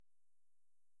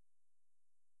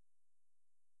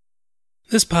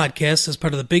This podcast is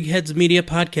part of the Big Heads Media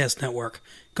Podcast Network.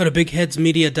 Go to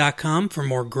bigheadsmedia.com for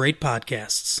more great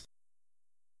podcasts.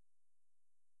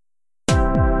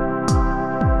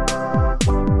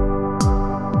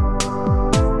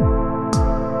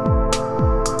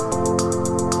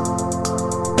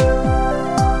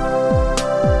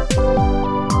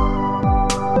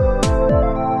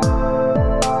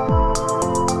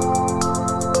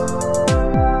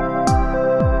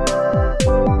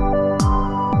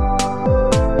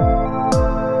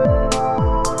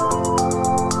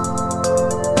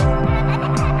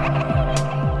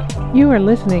 You are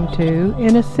listening to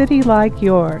In a City Like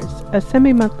Yours, a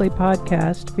semi-monthly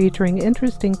podcast featuring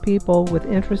interesting people with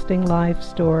interesting life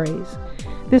stories.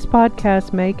 This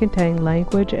podcast may contain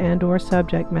language and/or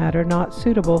subject matter not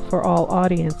suitable for all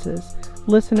audiences.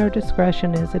 Listener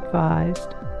discretion is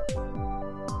advised.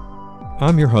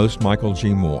 I'm your host, Michael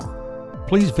G. Moore.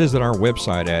 Please visit our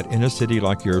website at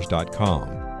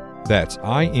inacitylikeyours.com. That's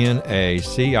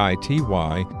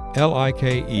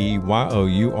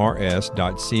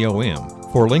INACITYLIKEYOURS.com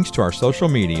for links to our social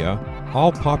media,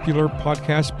 all popular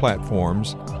podcast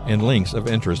platforms, and links of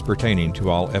interest pertaining to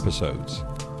all episodes.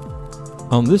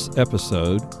 On this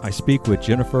episode, I speak with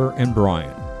Jennifer and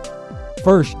Brian.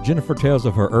 First, Jennifer tells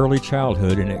of her early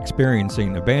childhood and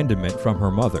experiencing abandonment from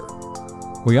her mother.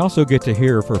 We also get to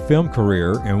hear of her film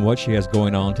career and what she has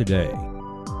going on today.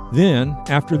 Then,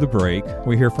 after the break,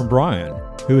 we hear from Brian,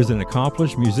 who is an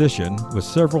accomplished musician with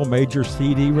several major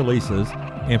CD releases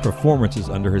and performances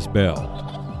under his belt.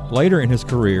 Later in his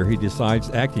career, he decides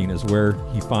acting is where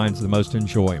he finds the most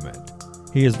enjoyment.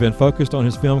 He has been focused on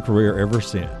his film career ever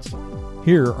since.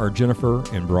 Here are Jennifer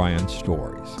and Brian's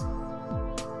stories.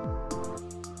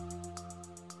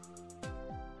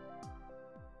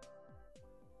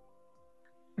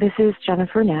 This is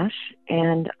Jennifer Nash,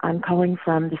 and I'm calling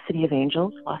from the City of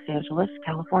Angels, Los Angeles,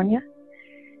 California.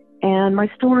 And my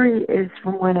story is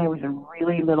from when I was a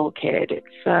really little kid.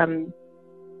 It's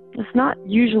not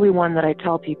usually one that I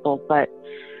tell people, but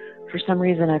for some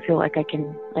reason I feel like I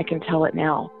can tell it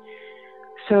now.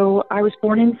 So I was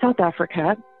born in South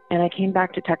Africa, and I came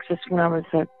back to Texas when I was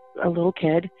a little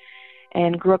kid,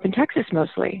 and grew up in Texas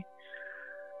mostly.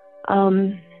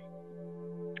 And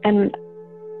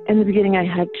in the beginning, I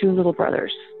had two little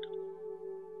brothers.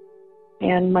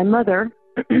 And my mother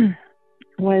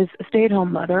was a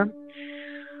stay-at-home mother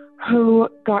who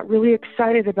got really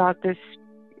excited about this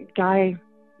guy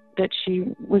that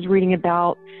she was reading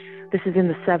about. This is in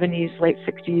the 70s, late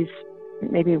 60s,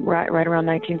 maybe right around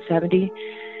 1970.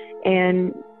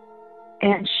 And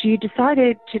she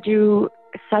decided to do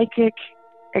psychic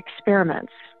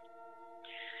experiments.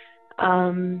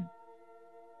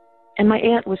 And my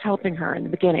aunt was helping her in the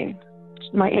beginning.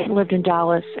 My aunt lived in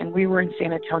Dallas, and we were in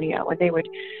San Antonio, and they would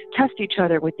test each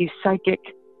other with these psychic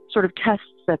sort of tests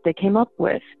that they came up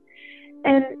with.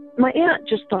 And my aunt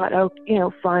just thought,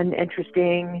 fun,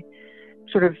 interesting,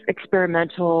 sort of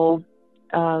experimental,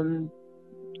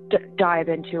 dive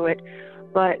into it.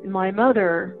 But my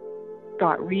mother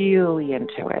got really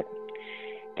into it,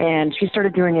 and she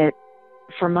started doing it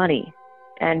for money.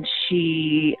 And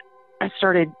she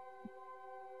started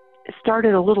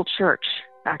a little church,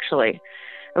 actually.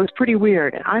 It was pretty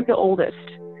weird. And I'm the oldest,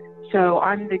 so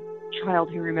I'm the child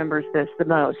who remembers this the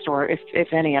most, or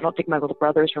if any. I don't think my little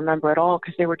brothers remember at all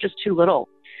because they were just too little.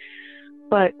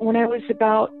 But when I was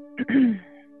about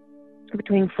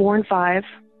between 4 and 5,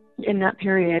 in that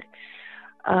period,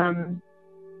 some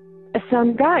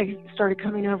guy started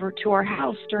coming over to our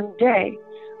house during the day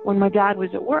when my dad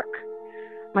was at work.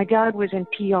 My dad was in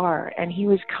PR, and he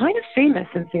was kind of famous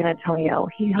in San Antonio.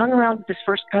 He hung around with his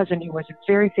first cousin, who was a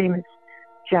very famous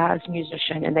jazz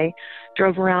musician, and they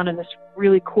drove around in this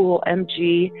really cool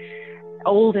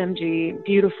old MG,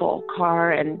 beautiful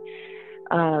car, and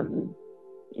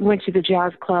went to the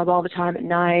jazz club all the time at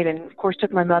night, and of course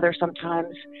took my mother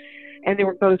sometimes. And they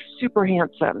were both super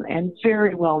handsome and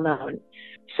very well known.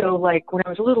 So like when I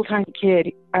was a little tiny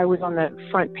kid, I was on the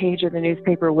front page of the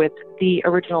newspaper with the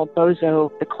original Bozo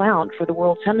the Clown for the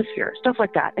World's Hemisphere, stuff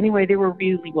like that. Anyway, they were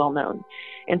really well known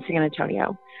in San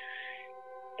Antonio.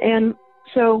 And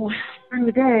so during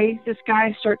the day, this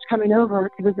guy starts coming over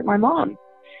to visit my mom.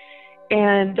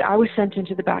 And I was sent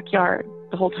into the backyard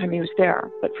the whole time he was there.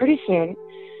 But pretty soon,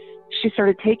 she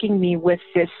started taking me with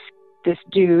this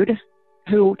dude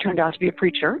who turned out to be a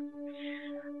preacher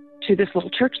to this little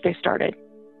church they started.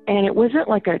 And it wasn't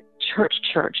like a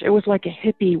church. It was like a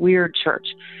hippie, weird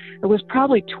church. It was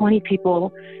probably 20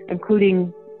 people,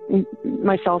 including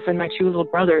myself and my two little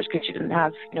brothers, because she didn't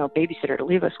have, a babysitter to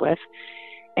leave us with.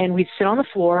 And we'd sit on the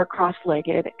floor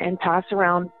cross-legged and pass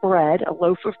around bread, a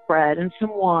loaf of bread and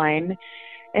some wine.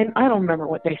 And I don't remember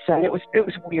what they said. It was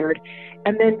weird.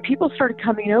 And then people started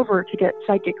coming over to get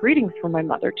psychic readings from my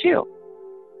mother too.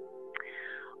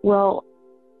 Well,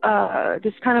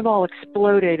 this kind of all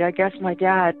exploded. I guess my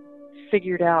dad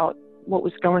figured out what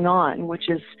was going on, which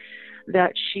is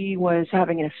that she was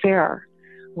having an affair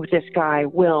with this guy,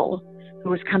 Will,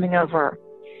 who was coming over.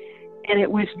 And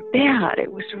it was bad.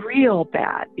 It was real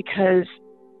bad because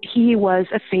he was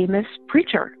a famous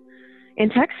preacher in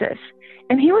Texas.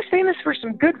 And he was famous for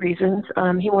some good reasons.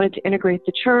 He wanted to integrate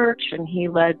the church, and he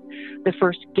led the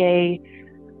first gay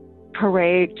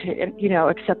parade to,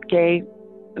 accept gay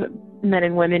men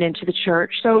and women into the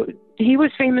church. So he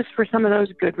was famous for some of those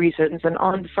good reasons, and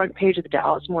on the front page of the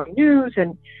Dallas Morning News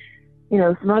and,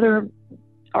 some other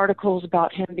articles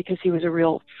about him because he was a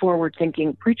real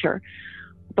forward-thinking preacher.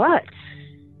 But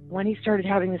when he started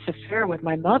having this affair with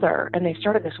my mother and they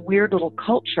started this weird little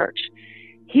cult church,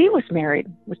 he was married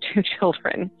with 2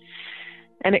 children.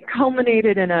 And it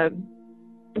culminated in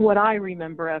what I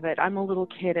remember of it. I'm a little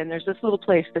kid, and there's this little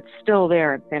place that's still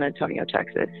there in San Antonio,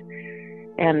 Texas.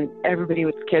 And everybody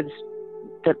with kids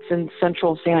that's in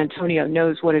central San Antonio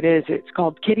knows what it is. It's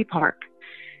called Kiddie Park.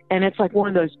 And it's like one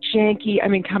of those janky,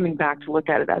 coming back to look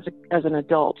at it as an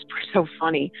adult, it's so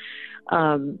funny.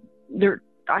 I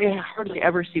hardly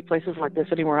ever see places like this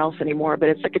anywhere else anymore, but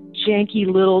it's like a janky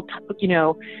little,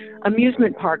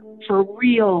 amusement park for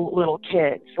real little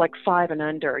kids, like 5 and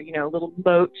under, little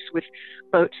boats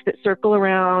that circle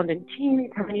around and teeny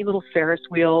tiny little Ferris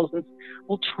wheels and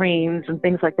little trains and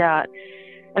things like that.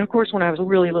 And of course, when I was a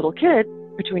really little kid,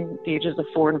 between the ages of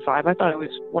 4 and 5, I thought it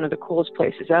was one of the coolest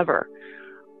places ever.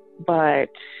 But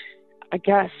I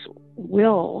guess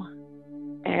Will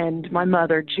and my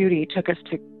mother, Judy, took us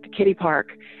to Kiddie Park,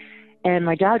 and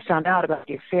my dad found out about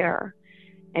the affair,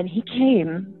 and he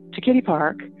came to Kiddie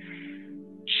Park,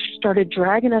 started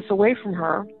dragging us away from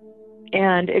her,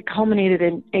 and it culminated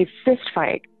in a fist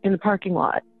fight in the parking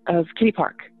lot of Kiddie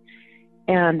Park.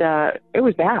 And it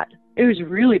was bad. It was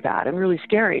really bad and really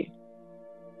scary.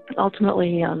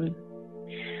 Ultimately,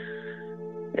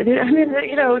 this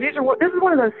is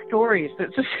one of those stories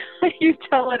that just you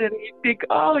tell it and you think,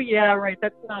 oh yeah, right,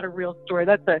 that's not a real story.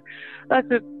 That's a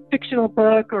fictional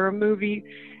book or a movie.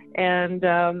 And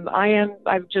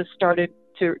I've just started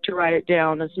to write it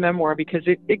down as memoir because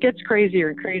it gets crazier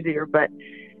and crazier. But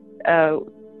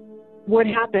what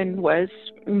happened was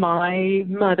my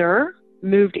mother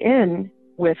moved in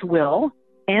with Will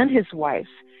and his wife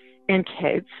and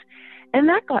kids. And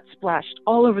that got splashed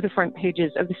all over the front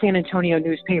pages of the San Antonio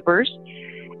newspapers.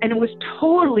 And it was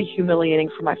totally humiliating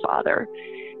for my father.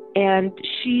 And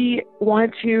she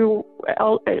wanted to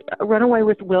run away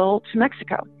with Will to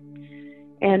Mexico.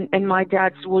 And my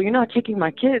dad said, well, you're not taking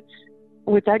my kids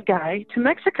with that guy to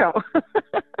Mexico.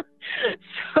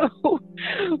 So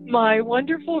my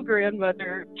wonderful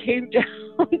grandmother came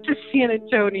down to San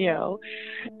Antonio.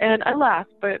 And I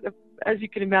laughed, but as you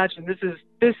can imagine, this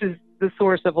is the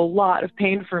source of a lot of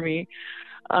pain for me.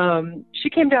 She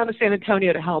came down to San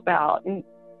Antonio to help out, and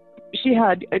she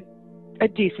had a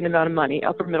decent amount of money,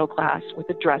 upper middle class, with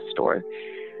a dress store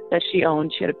that she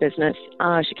owned. She had a business.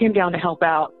 She came down to help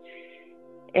out,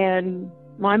 and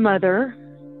my mother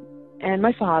and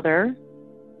my father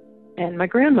and my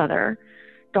grandmother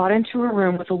got into a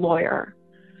room with a lawyer,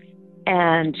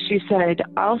 and she said,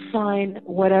 I'll sign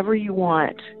whatever you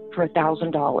want for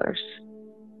 $1,000.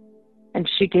 And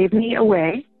she gave me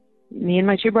away, me and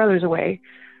my 2 brothers away,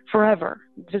 forever.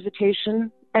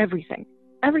 Visitation, everything.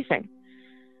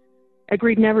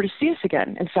 Agreed never to see us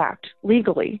again, in fact,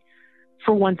 legally,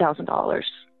 for $1,000.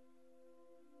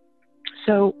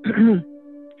 So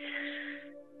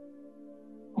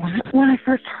when I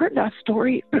first heard that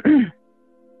story,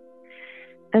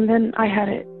 and then I had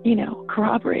it,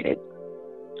 corroborated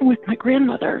with my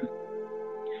grandmother,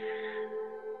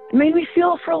 it made me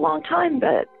feel for a long time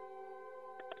that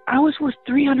I was worth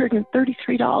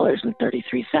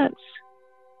 $333.33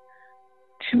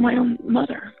 to my own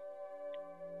mother.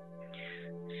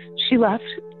 She left,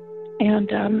 and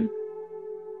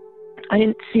I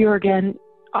didn't see her again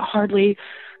hardly. A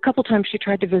couple times she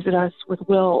tried to visit us with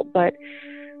Will, but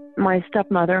my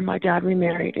stepmother, my dad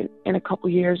remarried in a couple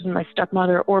years, and my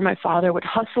stepmother or my father would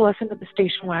hustle us into the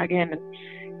station wagon, and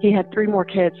he had 3 more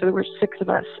kids, so there were 6 of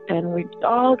us, and we'd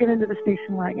all get into the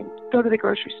station wagon, go to the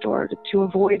grocery store to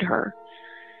avoid her.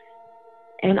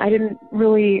 And I didn't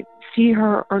really see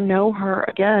her or know her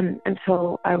again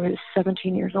until I was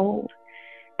 17 years old.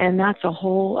 And that's a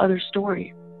whole other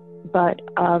story. But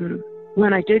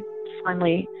when I did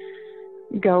finally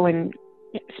go and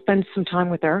spend some time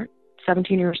with her,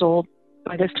 17 years old,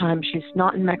 by this time she's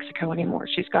not in Mexico anymore.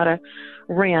 She's got a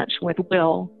ranch with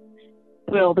Will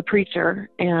Will, the preacher,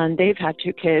 and they've had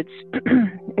 2 kids.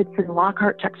 It's in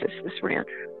Lockhart, Texas, this ranch.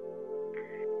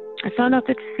 I found out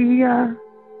that she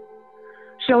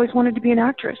always wanted to be an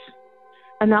actress.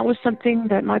 And that was something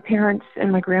that my parents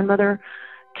and my grandmother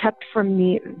kept from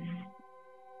me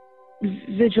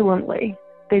vigilantly.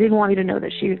 They didn't want me to know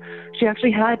that she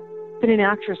actually had been an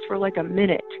actress for like a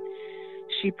minute.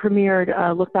 She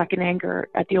premiered Look Back in Anger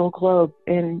at the Old Globe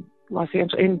in San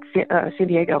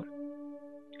Diego.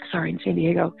 In San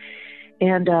Diego.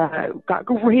 And got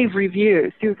rave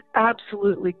reviews. She was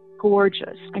absolutely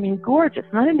gorgeous. I mean, gorgeous.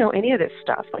 And I didn't know any of this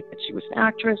stuff, like that she was an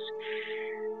actress.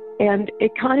 And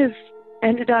it kind of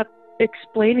ended up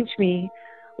explaining to me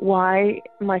why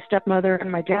my stepmother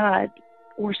and my dad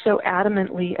were so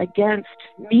adamantly against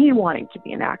me wanting to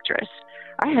be an actress.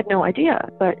 I had no idea,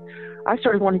 but I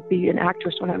started wanting to be an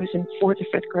actress when I was in 4th or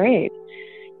 5th grade.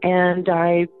 And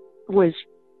I was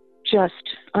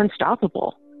just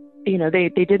unstoppable. You know, they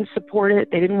didn't support it.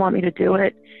 They didn't want me to do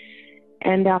it.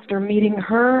 And after meeting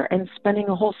her and spending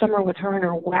a whole summer with her and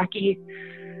her wacky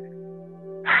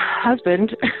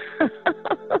husband,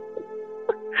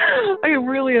 I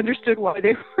really understood why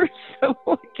they were so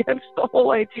against the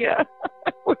whole idea.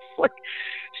 I was like,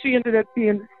 she ended up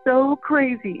being so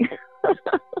crazy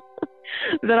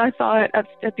that I thought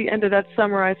at the end of that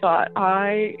summer, I thought,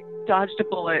 I dodged a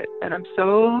bullet, and I'm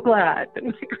so glad that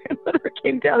my grandmother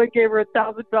came down and gave her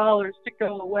 $1,000 to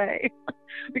go away,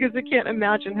 because I can't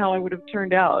imagine how I would have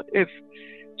turned out if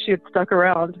she had stuck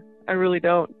around. I really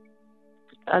don't.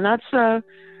 And that's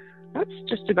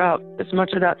just about as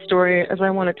much of that story as I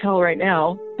want to tell right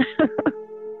now.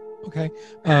 Okay.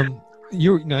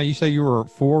 You say you were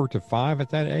 4 to 5 at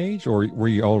that age, or were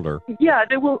you older? Yeah,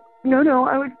 no,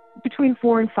 I was between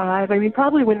 4 and 5. I mean,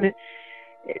 probably when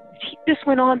this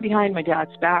went on behind my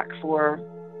dad's back for,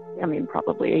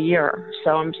 probably a year.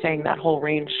 So I'm saying that whole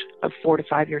range of 4 to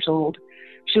 5 years old.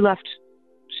 She left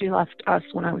us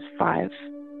when I was 5.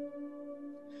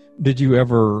 Did you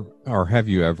ever, or have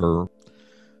you ever,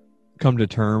 come to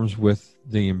terms with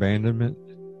the abandonment?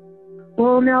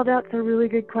 Well, now that's a really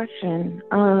good question.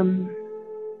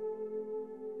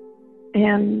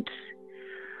 And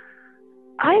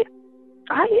I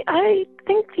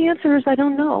think the answer is I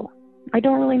don't know. I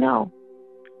don't really know.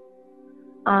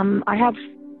 I have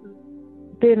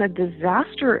been a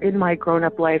disaster in my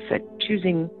grown-up life at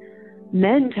choosing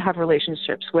men to have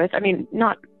relationships with. I mean,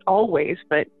 not always,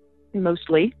 but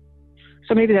mostly.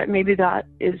 So maybe that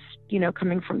is,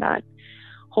 coming from that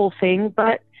whole thing.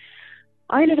 But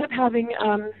I ended up having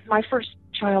my first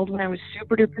child when I was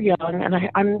super duper young, and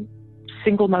I'm a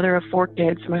single mother of 4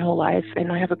 kids my whole life,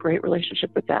 and I have a great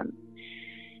relationship with them.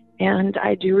 And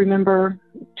I do remember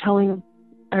telling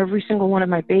every single one of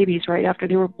my babies right after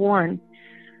they were born,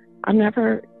 I'm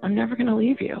never going to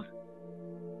leave you.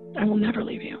 I will never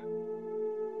leave you.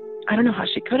 I don't know how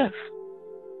she could have.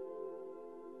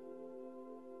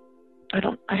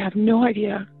 I have no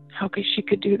idea how she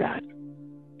could do that,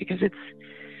 because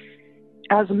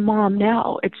as a mom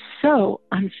now, it's so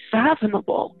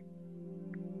unfathomable.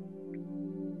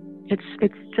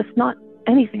 It's just not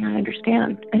anything I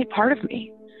understand, any part of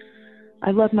me.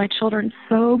 I love my children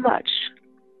so much,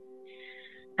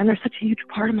 and they're such a huge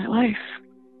part of my life.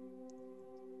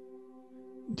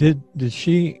 Did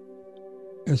she,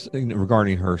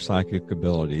 regarding her psychic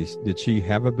abilities, did she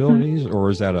have abilities, or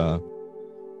is that a...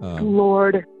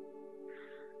 Lord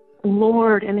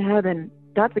in heaven,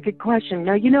 that's a good question.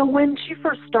 Now, when she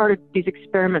first started these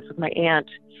experiments with my aunt,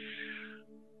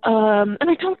 and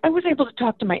I was able to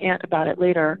talk to my aunt about it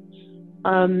later,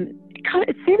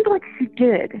 it seemed like she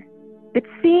did. It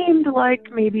seemed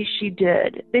like maybe she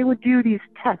did. They would do these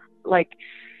tests, like,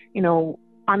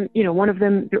 one of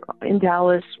them in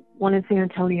Dallas, one in San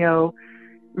Antonio.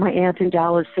 My aunt in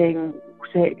Dallas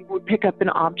would pick up an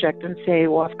object and say,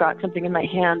 well, I've got something in my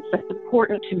hands that's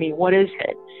important to me. What is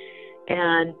it?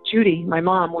 And Judy, my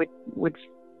mom, would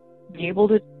be able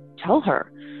to tell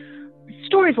her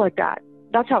stories like that.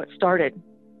 That's how it started.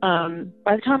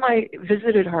 By the time I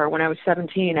visited her when I was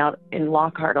 17 out in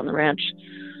Lockhart on the ranch,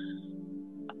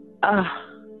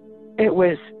 it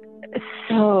was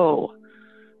so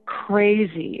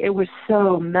crazy. It was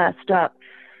so messed up.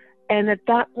 And at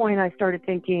that point, I started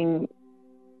thinking,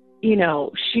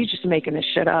 she's just making this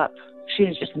shit up. She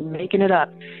is just making it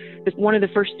up. But one of the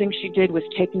first things she did was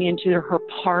take me into her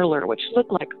parlor, which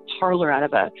looked like a parlor out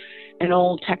of an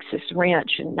old Texas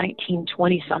ranch in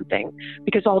 1920-something,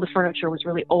 because all the furniture was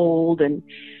really old and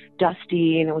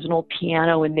dusty, and there was an old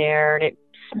piano in there, and it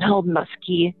smelled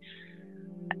musky.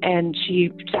 And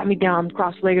she sat me down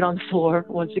cross-legged on the floor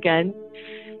once again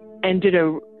and did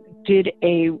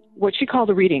a what she called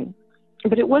a reading.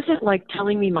 but it wasn't like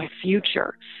telling me my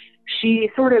future. She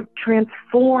sort of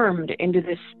transformed into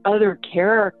this other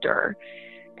character,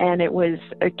 and it was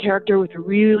a character with a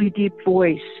really deep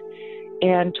voice,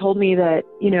 and told me that,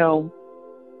 you know,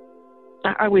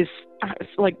 I was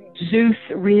like Zeus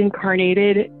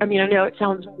reincarnated. I mean, I know it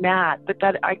sounds mad, but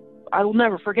that I will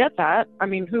never forget that. I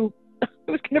mean, who's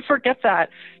going to forget that?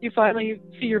 You finally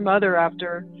see your mother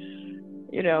after,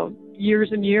 you know, years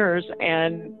and years,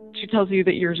 and she tells you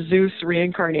that you're Zeus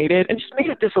reincarnated, and just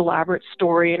made up this elaborate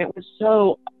story, and it was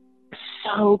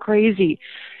so crazy.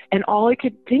 And all I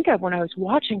could think of when I was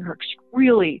watching her, she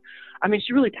really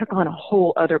took on a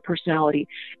whole other personality.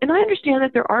 And I understand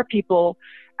that there are people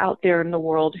out there in the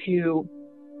world who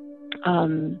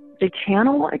they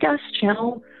channel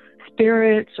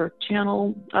spirits or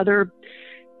channel other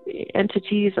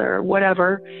entities or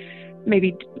whatever,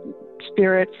 maybe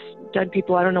spirits, dead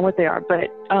people, I don't know what they are, but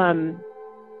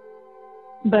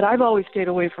I've always stayed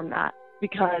away from that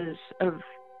because of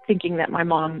thinking that my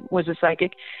mom was a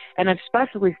psychic, and I've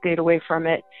especially stayed away from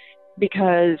it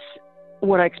because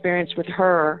what I experienced with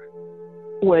her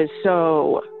was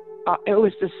it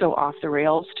was just so off the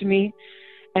rails to me.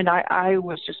 And I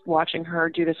was just watching her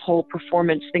do this whole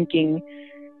performance thinking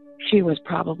she was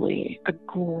probably a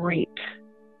great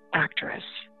actress.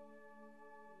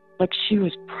 Like, she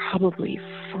was probably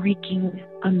freaking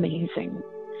amazing.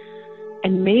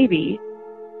 And maybe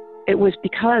it was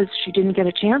because she didn't get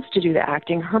a chance to do the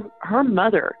acting. Her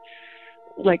mother,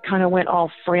 like, kind of went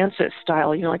all Frances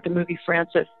style, you know, like the movie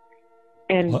Frances,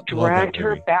 and dragged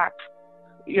her back.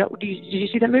 You know, did you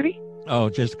see that movie? Oh,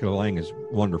 Jessica Lange is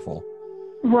wonderful.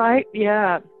 Right?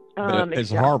 Yeah. It's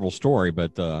exactly. A horrible story,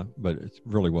 but it's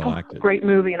really well acted. Great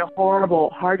movie, and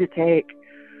hard to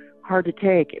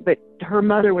take. But her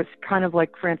mother was kind of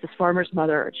like Frances Farmer's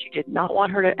mother. She did not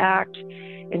want her to act,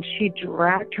 and she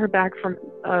dragged her back from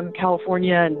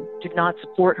California and did not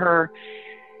support her.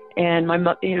 And my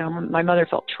mother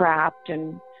felt trapped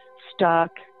and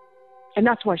stuck. And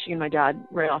that's why she and my dad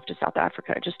ran off to South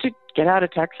Africa, just to get out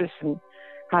of Texas and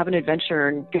have an adventure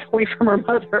and get away from her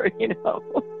mother, you know.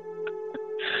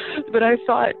 But I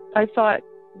thought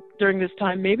during this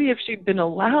time, maybe if she'd been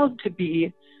allowed to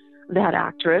be that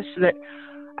actress, that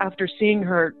after seeing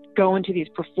her go into these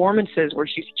performances where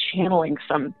she's channeling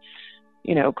some,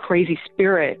 you know, crazy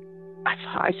spirit,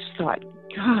 I just thought,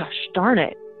 gosh, darn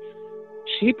it.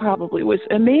 She probably was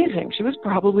amazing. She was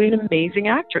probably an amazing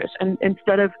actress. And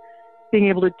instead of being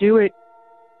able to do it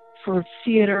for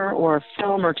theater or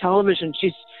film or television,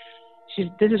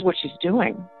 this is what she's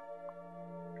doing.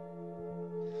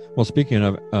 Well, speaking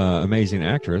of amazing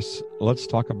actress, let's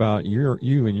talk about you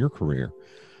and your career.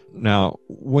 Now,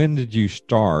 when did you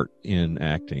start in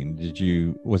acting?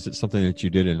 Was it something that you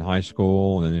did in high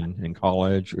school and in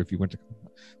college, or if you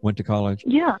went to college?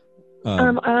 Yeah.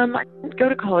 I didn't go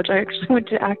to college. I actually went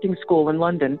to acting school in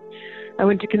London. I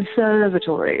went to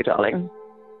conservatory, darling.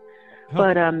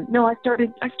 But no, I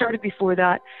started before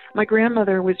that. My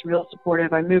grandmother was real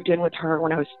supportive. I moved in with her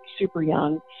when I was super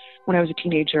young, when I was a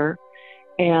teenager,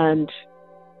 and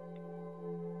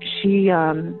she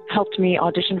helped me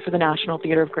audition for the National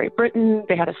Theatre of Great Britain.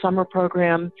 They had a summer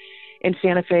program in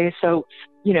Santa Fe. So,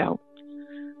 you know,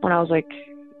 when I was like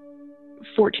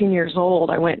 14 years old,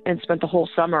 I went and spent the whole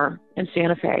summer in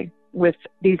Santa Fe with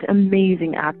these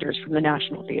amazing actors from the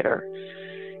National Theatre.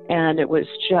 And it was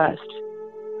just,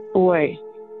 boy,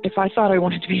 if I thought I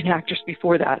wanted to be an actress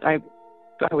before that, I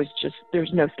was just,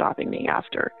 there's no stopping me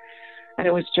after. And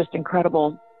it was just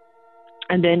incredible.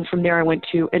 And then from there, I went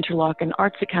to Interlochen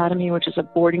Arts Academy, which is a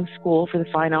boarding school for the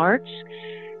fine arts.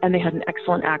 And they had an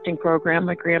excellent acting program.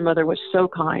 My grandmother was so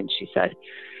kind. She said,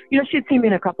 you know, she had seen me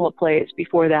in a couple of plays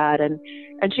before that. And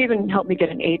she even helped me get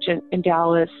an agent in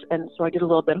Dallas. And so I did a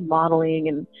little bit of modeling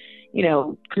and, you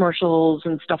know, commercials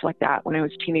and stuff like that when I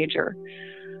was a teenager.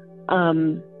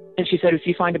 And she said, if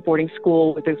you find a boarding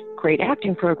school with a great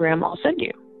acting program, I'll send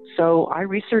you. So I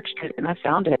researched it and I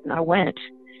found it and I went.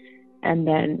 And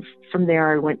then from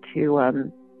there, I went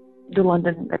to the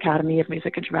London Academy of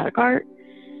Music and Dramatic Art,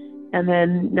 and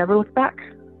then never looked back.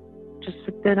 Just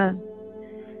been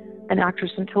an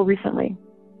actress until recently.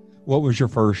 What was your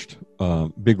first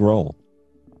big role?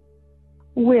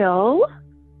 Well,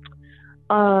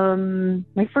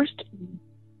 my first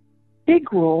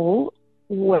big role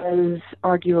was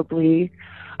arguably,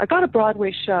 I got a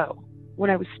Broadway show when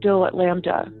I was still at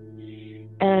Lambda,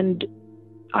 and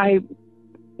I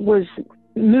was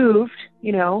moved,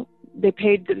 you know, the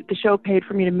show paid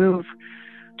for me to move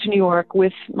to New York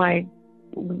with my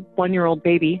 1-year-old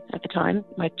baby at the time,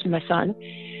 my son.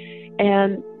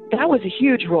 And that was a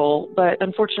huge role, but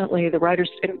unfortunately the writers,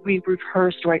 and we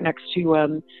rehearsed right next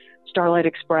to Starlight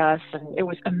Express, and it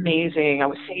was amazing. I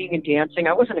was singing and dancing.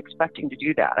 I wasn't expecting to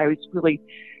do that. I was really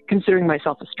considering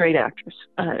myself a straight actress,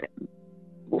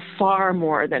 far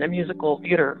more than a musical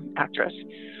theater actress.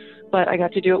 But I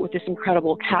got to do it with this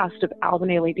incredible cast of Alvin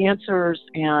Ailey dancers,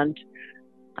 and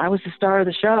I was the star of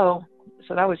the show,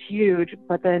 so that was huge.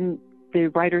 But then the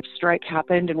writer's strike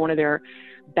happened, and one of their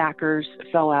backers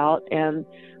fell out, and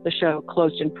the show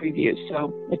closed in previews,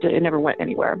 so it never went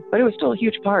anywhere. But it was still a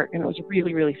huge part, and it was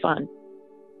really, really fun.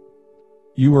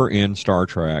 You were in Star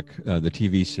Trek, the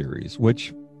TV series.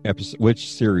 Which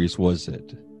series was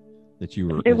it that you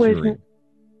were? It was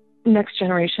Next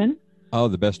Generation. Oh,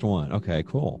 the best one. Okay,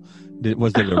 cool.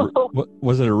 Was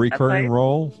it a recurring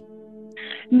role?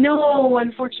 No,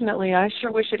 unfortunately. I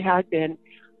sure wish it had been.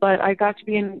 But I got to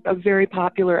be in a very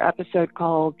popular episode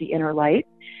called The Inner Light,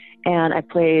 and I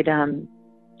played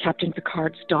Captain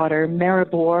Picard's daughter,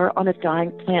 Maribor, on a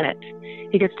dying planet.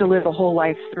 He gets to live a whole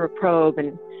life through a probe,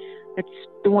 and it's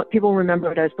the one people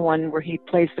remember it as the one where he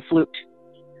plays the flute.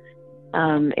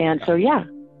 So yeah,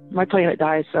 my planet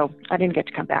dies, so I didn't get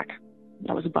to come back.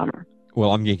 That was a bummer.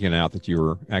 Well, I'm geeking out that you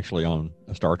were actually on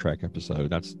a Star Trek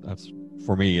episode. That's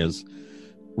for me is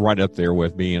right up there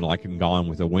with being like in Gone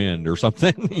with the Wind or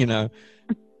something, you know.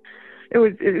 It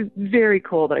was very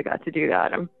cool that I got to do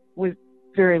that. I was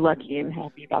very lucky and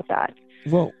happy about that.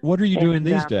 Well, what are you doing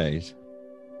these days?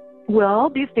 Well,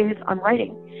 these days I'm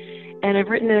writing, and I've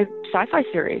written a sci-fi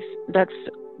series that's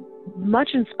much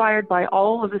inspired by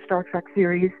all of the Star Trek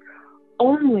series,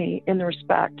 only in the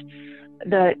respect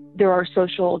that there are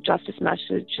social justice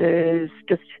messages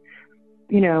just,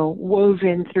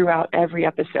 woven throughout every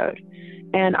episode.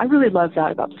 And I really love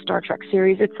that about the Star Trek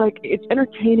series. It's like, it's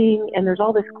entertaining, and there's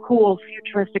all this cool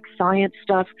futuristic science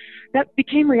stuff that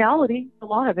became reality, a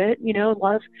lot of it. A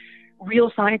lot of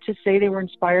real scientists say they were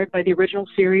inspired by the original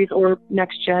series or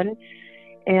Next Gen.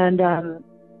 And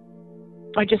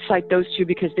I just cite those two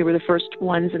because they were the first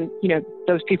ones, and,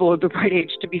 those people of the right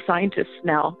age to be scientists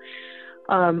now.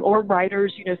 Or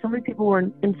writers, so many people were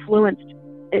influenced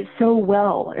so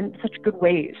well in such good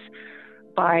ways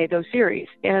by those series.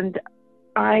 And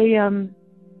I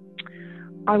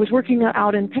was working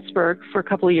out in Pittsburgh for a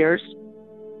couple of years,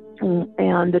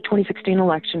 and the 2016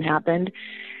 election happened,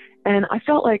 and I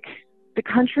felt like the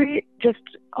country just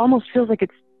almost feels like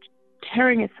it's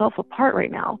tearing itself apart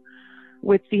right now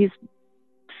with these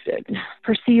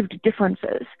perceived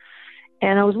differences.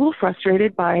 And I was a little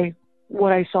frustrated by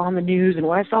what I saw on the news and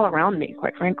what I saw around me,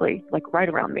 quite frankly, like right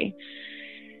around me.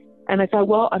 And I thought,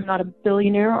 well, I'm not a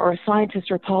billionaire or a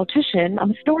scientist or a politician.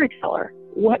 I'm a storyteller.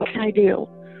 What can I do?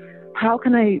 How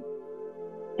can I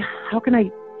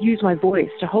use my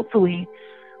voice to hopefully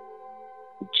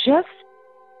just,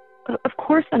 of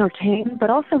course, entertain, but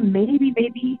also maybe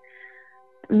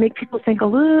make people think a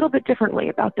little bit differently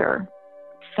about their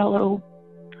fellow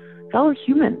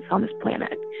humans on this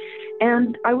planet.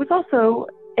 And I was also,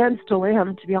 and still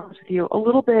am, to be honest with you, a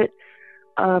little bit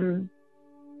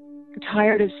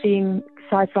tired of seeing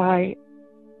sci-fi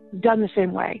done the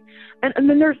same way. And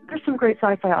then there's some great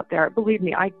sci-fi out there. Believe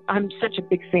me, I'm such a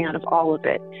big fan of all of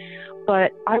it.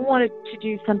 But I wanted to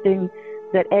do something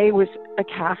that, A, was a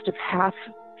cast of half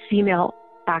female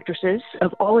actresses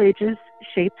of all ages,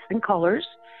 shapes, and colors.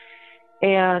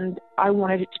 And I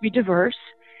wanted it to be diverse.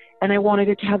 And I wanted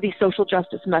it to have these social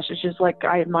justice messages like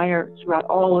I admire throughout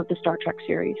all of the Star Trek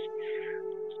series.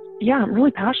 Yeah, I'm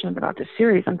really passionate about this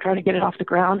series. I'm trying to get it off the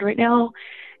ground right now.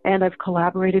 And I've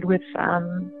collaborated with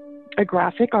a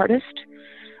graphic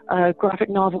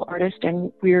novel artist,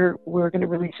 and we're going to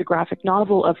release a graphic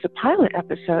novel of the pilot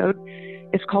episode.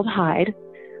 It's called Hide,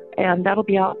 and that'll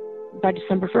be out by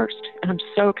December 1st. And I'm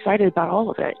so excited about all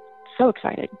of it. So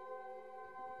excited.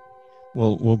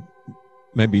 Well,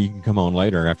 maybe you can come on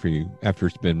later after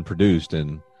it's been produced,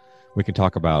 and we can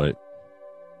talk about it.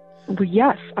 Well,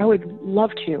 yes, I would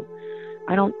love to.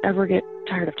 I don't ever get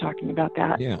tired of talking about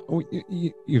that. Yeah.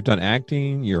 You've done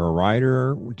acting. You're a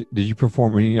writer. Did you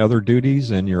perform any other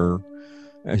duties on the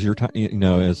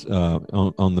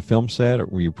film set? Or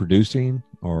were you producing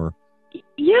or?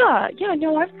 Yeah.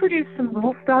 No, I've produced some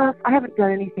little stuff. I haven't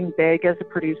done anything big as a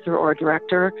producer or a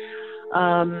director.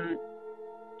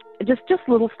 Just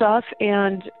little stuff.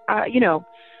 And,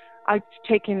 I've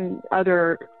taken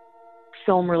other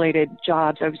film-related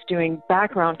jobs. I was doing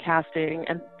background casting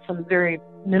and some very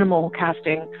minimal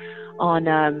casting on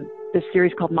this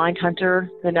series called Mindhunter,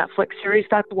 the Netflix series.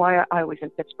 That's why I was in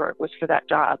Pittsburgh, was for that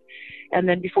job. And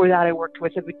then before that, I worked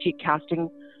with a boutique casting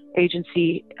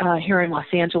agency here in Los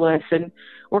Angeles and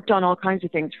worked on all kinds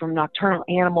of things from Nocturnal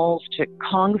Animals to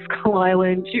Kong Skull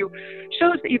Island to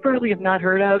shows that you probably have not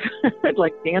heard of,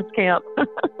 like Dance Camp.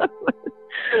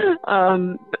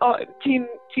 Teen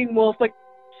Wolf, like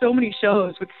so many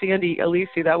shows with Sandy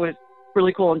Alisi. That was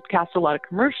really cool, and cast a lot of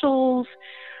commercials.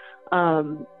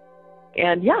 And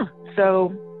yeah,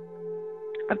 so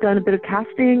I've done a bit of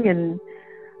casting and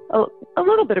a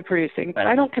little bit of producing, but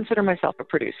I don't consider myself a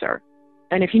producer.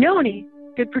 And if you know any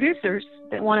good producers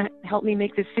that want to help me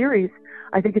make this series,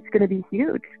 I think it's going to be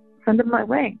huge. Send them my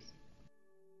way.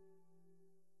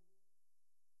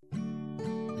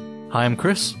 Hi, I'm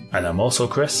Chris. And I'm also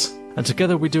Chris. And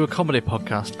together we do a comedy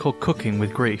podcast called Cooking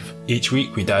with Grief. Each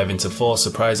week we dive into 4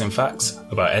 surprising facts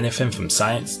about anything from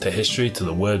science to history to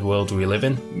the weird world we live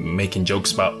in, making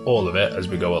jokes about all of it as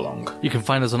we go along. You can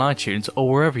find us on iTunes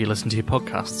or wherever you listen to your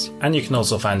podcasts. And you can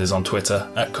also find us on Twitter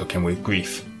at Cooking with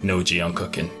Grief. No G on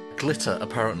cooking. Glitter,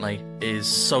 apparently, is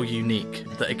so unique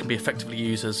that it can be effectively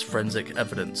used as forensic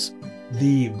evidence.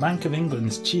 The Bank of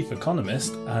England's chief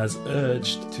economist has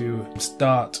urged to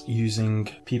start using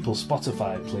people's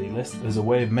Spotify playlist as a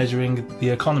way of measuring the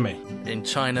economy. In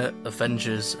China,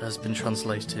 Avengers has been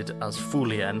translated as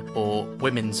Fulian, or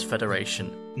Women's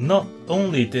Federation. Not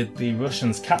only did the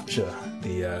Russians capture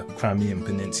the Crimean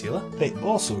Peninsula, they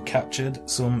also captured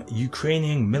some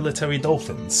Ukrainian military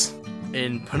dolphins.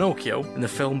 In Pinocchio, the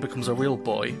film becomes a real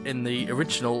boy. In the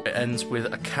original, it ends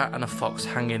with a cat and a fox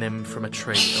hanging him from a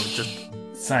tree.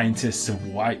 Scientists have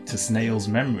wiped a snail's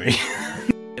memory.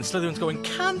 And Slytherin's going,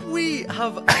 can't we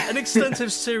have an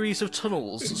extensive series of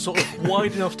tunnels sort of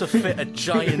wide enough to fit a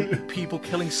giant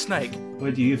people-killing snake?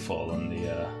 Where do you fall on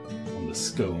the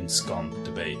scone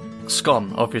debate?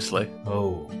 Scone, obviously.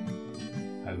 Oh,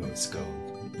 I go with scone.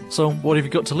 So, what have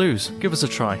you got to lose? Give us a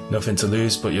try. Nothing to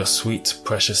lose but your sweet,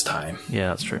 precious time. Yeah,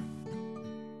 that's true.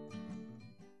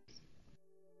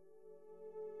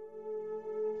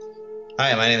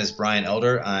 Hi, my name is Brian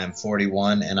Elder. I'm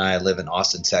 41 and I live in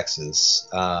Austin, Texas.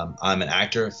 I'm an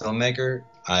actor, filmmaker.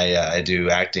 I do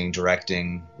acting,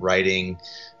 directing, writing,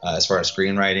 as far as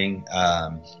screenwriting,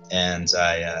 and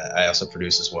I also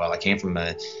produce as well. I came from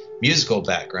a musical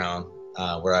background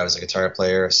where I was a guitar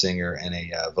player, a singer, and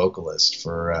a vocalist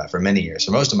for many years,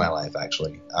 for most of my life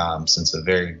actually, since a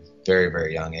very, very,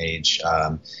 very young age.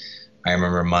 I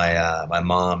remember my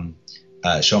mom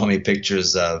showing me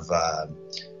pictures of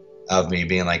me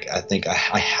being like, I think I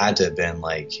had to have been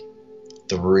like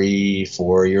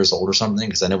 3-4 years old or something,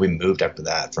 because I know we moved after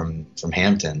that from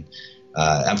Hampton.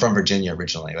 I'm from Virginia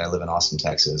originally, but I live in Austin,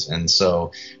 Texas. And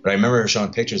so, but I remember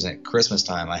showing pictures at Christmas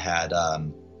time. I had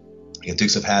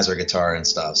Dukes of Hazzard guitar and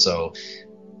stuff. So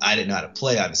I didn't know how to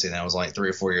play, obviously, and I was only 3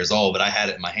 or 4 years old, but I had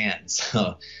it in my hands.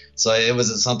 So it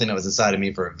was something that was inside of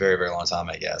me for a very, very long time,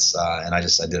 I guess. And I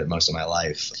did it most of my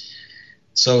life.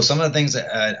 So some of the things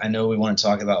that I know we want to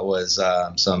talk about was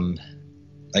some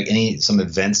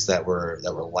events that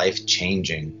were life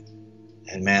changing.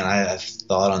 And man, I've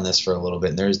thought on this for a little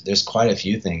bit. And there's quite a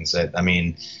few things that, I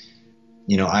mean,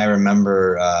 I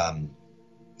remember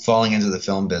falling into the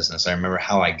film business. I remember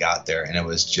how I got there, and it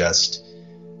was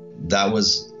that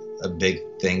was a big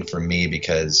thing for me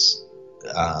because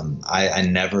I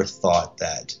never thought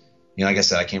that, like I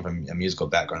said, I came from a musical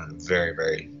background at a very,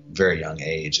 very, very young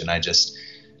age, and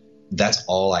that's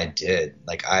all I did.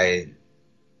 Like I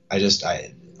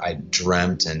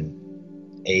dreamt and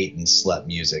ate and slept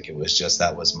music. It was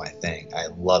that was my thing. I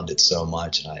loved it so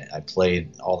much, and I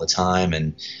played all the time.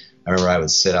 And I remember I would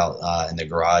sit out in the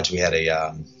garage. We had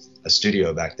a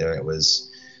studio back there. It was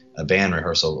a band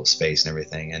rehearsal space and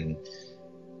everything. And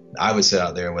I would sit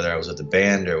out there, whether I was with the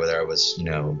band or whether I was,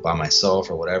 by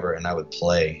myself or whatever, and I would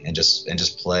play and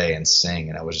just play and sing.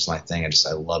 And that was just my thing.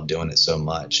 I loved doing it so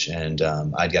much. And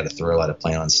I'd got a thrill out of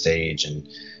playing on stage and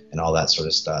all that sort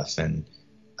of stuff. And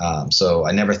so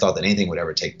I never thought that anything would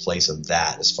ever take place of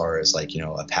that, as far as like,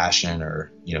 a passion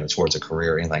or, towards a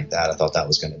career or anything like that. I thought that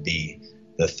was going to be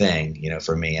the thing,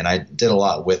 for me. And I did a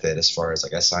lot with it, as far as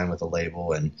like I signed with a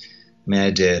label, and I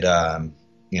did,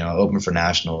 open for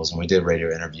nationals, and we did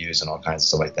radio interviews and all kinds of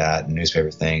stuff like that, and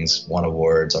newspaper things, won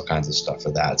awards, all kinds of stuff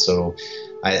for that. So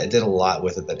I did a lot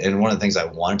with it. And one of the things I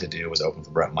wanted to do was open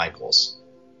for Bret Michaels.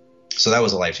 So that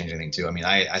was a life-changing thing too.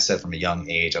 I said from a young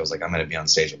age, I was like, I'm going to be on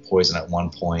stage with Poison at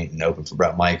one point and open for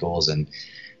Bret Michaels. And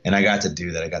I got to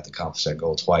do that. I got to accomplish that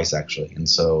goal twice, actually. And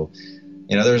so,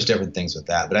 there's different things with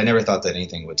that, but I never thought that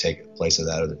anything would take place of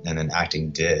that, and then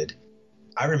acting did.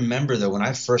 I remember though, when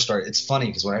I first started, it's funny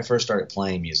because when I first started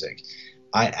playing music,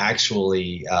 I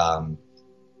actually, I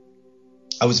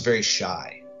was very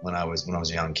shy when I was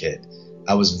a young kid.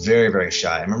 I was very, very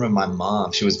shy. I remember my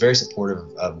mom, she was very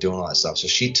supportive of doing all that stuff. So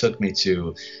she took me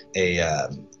to a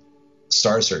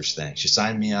Star Search thing. She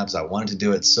signed me up, so I wanted to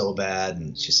do it so bad,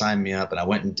 and she signed me up, and I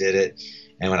went and did it.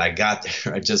 And when I got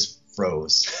there, I just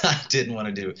froze.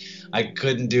 I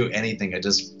couldn't do anything. I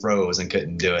just froze and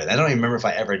couldn't do it. I don't even remember if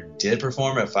I ever did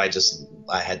perform or if I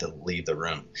had to leave the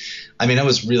room. I mean, I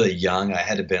was really young. I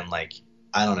had to have been like,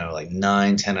 I don't know, like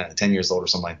 10 years old or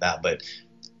something like that.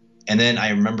 And then I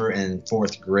remember in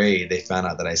 4th grade, they found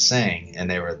out that I sang, and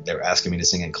they were asking me to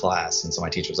sing in class. And so my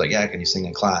teacher was like, yeah, can you sing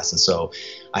in class? And so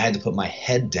I had to put my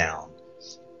head down.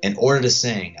 In order to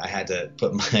sing, I had to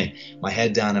put my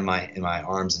head down in my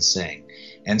arms and sing.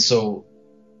 And so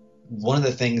one of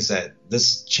the things that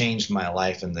this changed my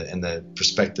life in the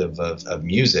perspective of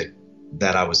music,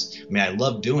 that I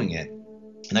loved doing it,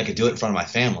 and I could do it in front of my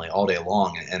family all day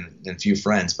long and a few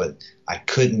friends, but I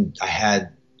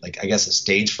had, like, I guess a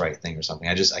stage fright thing or something.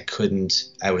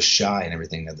 I was shy and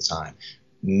everything at the time.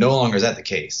 No longer is that the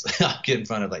case. I'll get in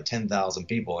front of like 10,000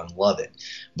 people and love it.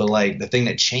 But like the thing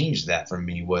that changed that for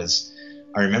me was,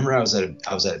 I remember I was at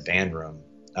a band room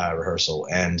rehearsal,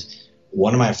 and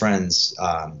one of my friends,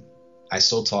 I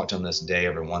still talk to him this day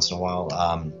every once in a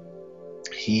while.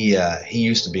 He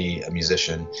used to be a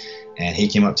musician, and he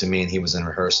came up to me and he was in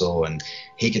rehearsal, and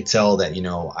he could tell that,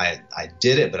 I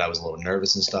did it, but I was a little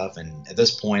nervous and stuff. And at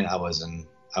this point I was in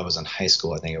high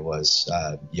school. I think it was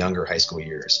younger high school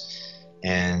years.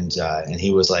 And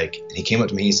he was like, he came up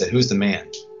to me, he said, "Who's the man?"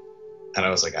 And I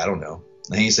was like, "I don't know."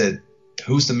 And he said,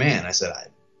 "Who's the man?" I said, I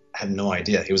have no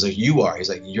idea. He was like, "You are." He's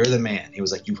like, "You're the man." He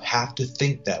was like, "You have to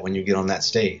think that when you get on that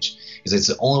stage." He's like, "It's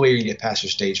the only way you're gonna get past your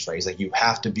stage fright." He's like, "You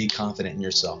have to be confident in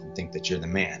yourself and think that you're the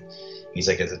man." He's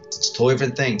like, it's a totally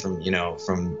different thing from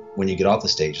when you get off the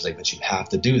stage. He's like, "But you have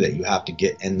to do that. You have to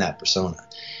get in that persona."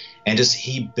 And just,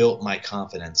 he built my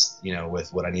confidence,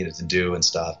 with what I needed to do and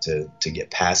stuff to get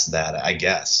past that, I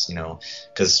guess,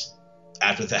 because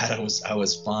after that I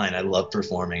was fine. I loved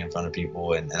performing in front of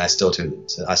people, and I still do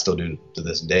to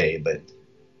this day. But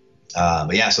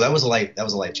yeah, so that was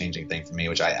a life-changing thing for me,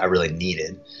 which I really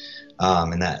needed,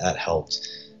 and that helped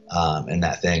in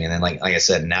that thing. And then like I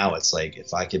said, now it's like,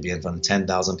 if I could be in front of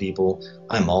 10,000 people,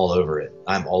 I'm all over it.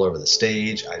 I'm all over the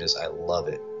stage. I love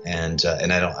it. And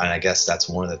I guess that's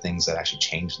one of the things that actually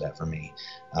changed that for me.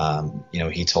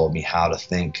 He told me how to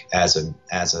think as a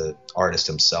artist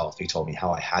himself. He told me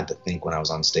how I had to think when I was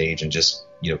on stage, and just,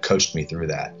 coached me through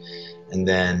that. And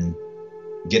then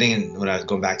when I was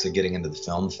going back to getting into the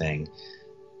film thing,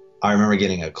 I remember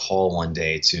getting a call one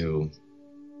day to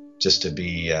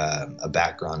be a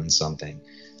background in something.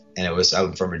 And I was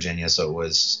from Virginia, so it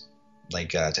was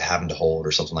like To Have and to Hold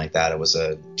or something like that. It was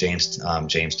a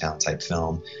Jamestown type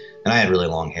film, and I had really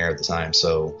long hair at the time,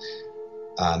 so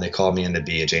they called me in to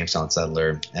be a Jamestown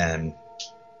settler, and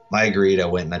I agreed. I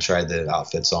went and I tried the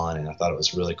outfits on, and I thought it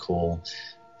was really cool.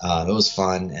 It was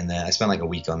fun, and then I spent like a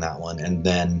week on that one, and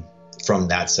then from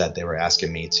that set they were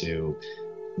asking me to,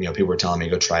 people were telling me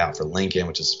to go try out for Lincoln,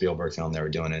 which is a Spielberg film they were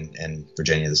doing in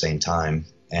Virginia at the same time.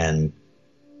 And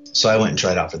so I went and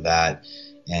tried out for that,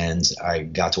 and I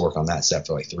got to work on that set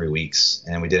for like 3 weeks,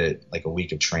 and we did it like a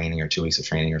week of training or 2 weeks of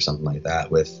training or something like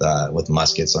that with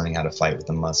muskets, learning how to fight with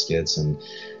the muskets, and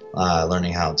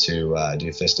learning how to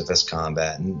do fist-to-fist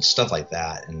combat and stuff like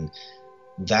that. And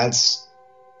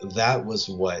that was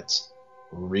what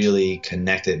really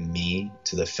connected me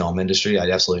to the film industry. I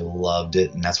absolutely loved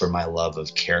it, and that's where my love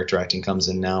of character acting comes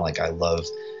in now. Like, I love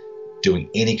doing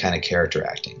any kind of character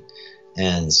acting,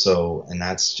 and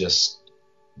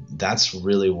that's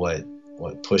really what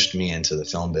pushed me into the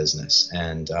film business.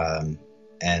 And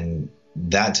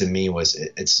that to me was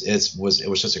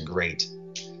just a great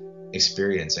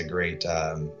experience, a great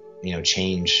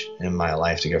change in my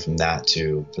life to go from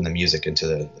the music into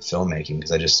the filmmaking,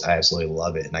 because I absolutely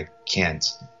love it, and I can't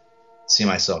see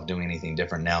myself doing anything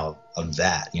different now of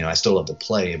that. I still love to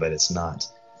play, but it's not,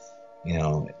 I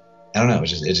don't know,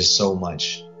 it's just so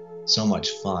much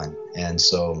fun. And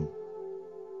so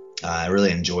I really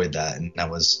enjoyed that, and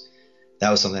that was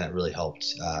something that really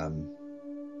helped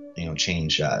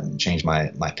change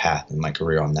my path and my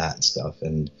career on that and stuff.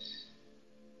 And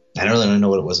I don't really know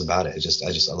what it was about it. I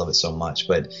love it so much.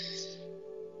 But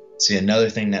see, another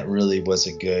thing that really was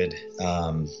a good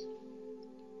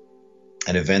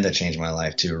an event that changed my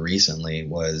life too recently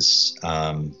was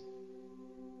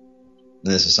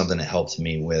this is something that helped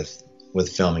me with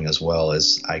filming as well.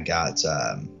 Is I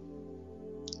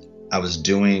was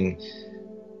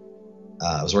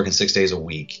working 6 days a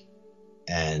week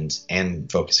and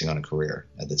focusing on a career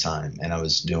at the time, and I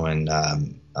was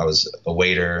a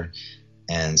waiter.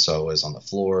 And so I was on the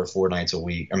floor 4 nights a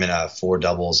week. 4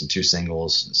 doubles and 2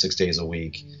 singles, 6 days a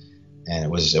week. And it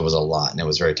was a lot, and it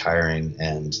was very tiring.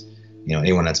 And,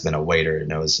 anyone that's been a waiter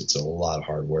knows it's a lot of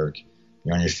hard work.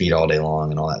 You're on your feet all day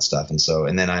long and all that stuff. And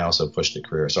then I also pushed the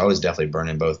career. So I was definitely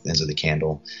burning both ends of the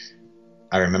candle.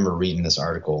 I remember reading this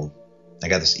article. I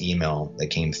got this email that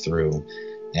came through,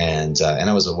 and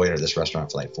I was a waiter at this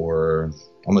restaurant for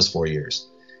almost 4 years.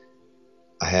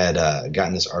 I had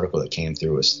gotten this article that came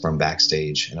through. It was from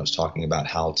Backstage, and it was talking about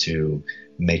how to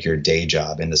make your day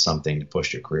job into something to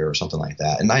push your career or something like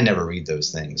that. And I never read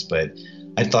those things, but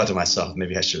I thought to myself,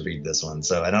 maybe I should read this one.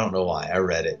 So I don't know why. I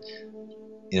read it.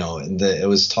 It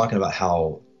was talking about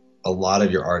how a lot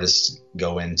of your artists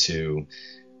go into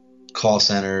call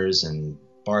centers and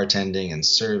bartending and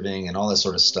serving and all that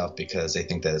sort of stuff because they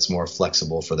think that it's more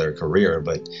flexible for their career.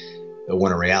 But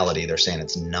when in reality, they're saying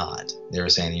it's not. They're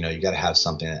saying, you got to have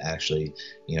something that actually,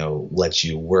 lets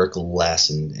you work less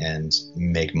and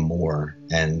make more,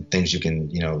 and things you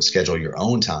can, schedule your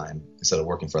own time instead of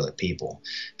working for other people.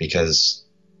 Because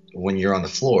when you're on the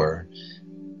floor,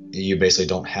 you basically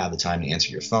don't have the time to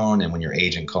answer your phone. And when your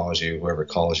agent calls you, whoever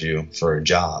calls you for a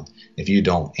job, if you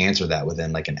don't answer that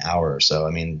within like an hour or so,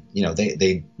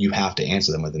 you have to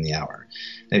answer them within the hour.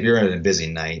 And if you're at a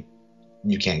busy night,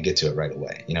 you can't get to it right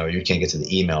away. You can't get to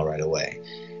the email right away.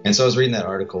 And so I was reading that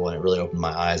article, and it really opened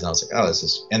my eyes, and I was like, oh, this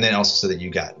is, and then also said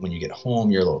that when you get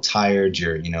home, you're a little tired.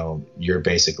 You're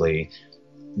basically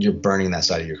burning that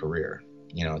side of your career,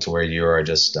 to where you are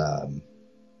just,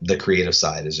 the creative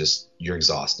side is just, you're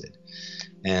exhausted.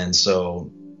 And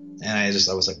so, I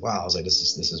was like, wow, this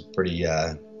is pretty,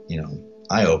 eye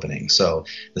opening. So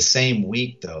the same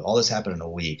week though, all this happened in a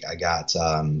week, I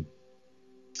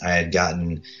had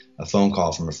gotten a phone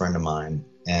call from a friend of mine,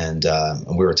 and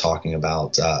we were talking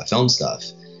about film stuff,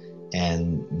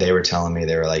 and they were telling me,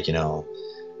 they were like, and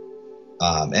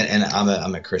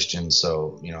I'm a Christian,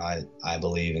 so I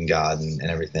believe in God and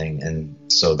everything,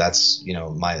 and so that's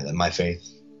my faith.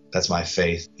 That's my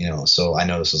faith, so I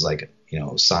know this was like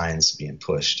signs being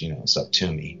pushed, stuff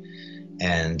to me,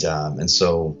 and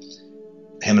so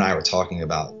him and I were talking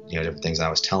about different things. And I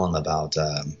was telling him about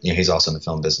he's also in the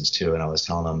film business too, and I was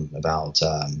telling him about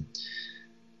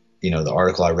the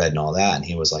article I read and all that, and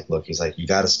he was like, look, he's like, you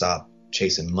got to stop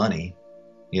chasing money.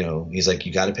 He's like,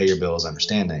 you got to pay your bills. I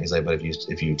understand that. He's like, but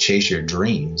if you chase your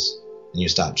dreams and you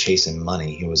stop chasing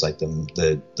money, he was like,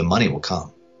 the money will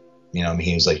come.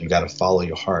 He was like, you got to follow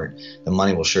your heart. The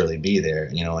money will surely be there.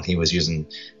 And he was using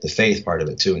the faith part of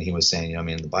it too. And he was saying,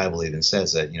 the Bible even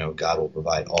says that, God will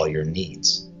provide all your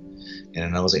needs.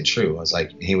 And that was like true. I was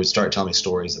like, he would start telling me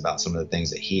stories about some of the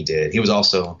things that he did. He was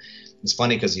also, it's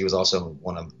funny because he was also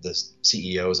one of the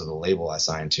CEOs of the label I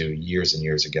signed to years and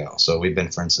years ago. So we've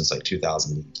been friends since like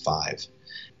 2005.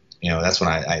 That's when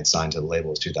I had signed to the label,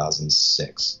 was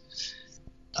 2006.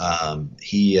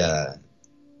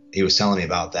 He was telling me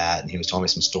about that, and he was telling me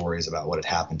some stories about what had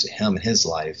happened to him in his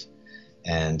life,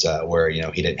 and where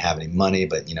he didn't have any money,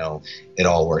 but it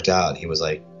all worked out. He was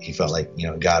like, he felt like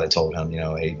God had told him,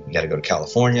 hey, you got to go to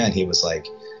California, and he was like,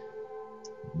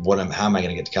 how am I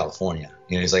going to get to California?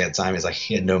 He's like, at the time he's like,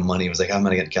 he had no money. He was like, how am I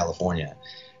going to get to California?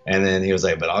 And then he was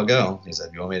like, but I'll go. He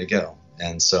said, you want me to go?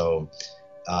 And so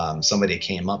somebody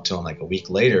came up to him like a week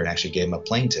later and actually gave him a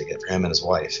plane ticket for him and his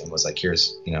wife, and was like,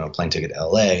 here's a plane ticket to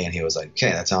LA. And he was like,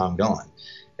 okay, that's how I'm going.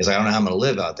 He's like, I don't know how I'm going to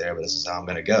live out there, but this is how I'm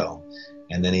going to go.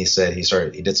 And then he said he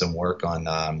did some work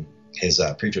on his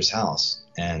preacher's house,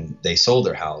 and they sold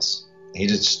their house. He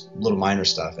did just little minor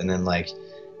stuff, and then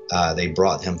they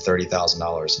brought him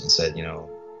 $30,000 and said,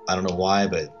 I don't know why,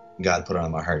 but God put it on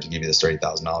my heart to give you this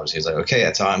 $30,000. He was like, okay,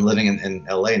 that's how I'm living in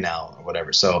LA now, or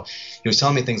whatever. So he was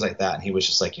telling me things like that, and he was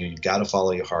just like, you got to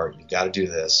follow your heart. You got to do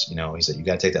this. He said, you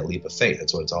got to take that leap of faith.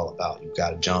 That's what it's all about. You've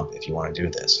got to jump if you want to do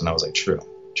this. And I was like, true.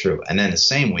 And then the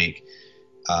same week,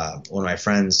 one of my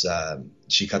friends,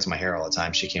 she cuts my hair all the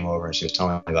time. She came over and she was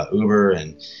telling me about Uber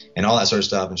and all that sort of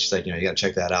stuff. And she's like, you got to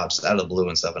check that out, just out of the blue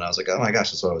and stuff. And I was like, oh my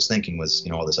gosh, that's what I was thinking was,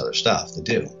 all this other stuff to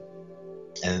do.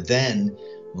 And then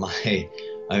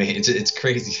it's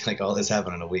crazy. Like all this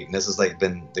happened in a week. And this has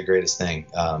been the greatest thing.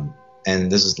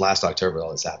 And this is last October,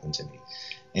 all this happened to me.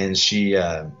 And she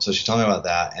told me about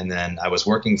that. And then I was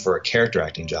working for a character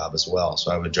acting job as well.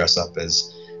 So I would dress up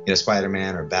as,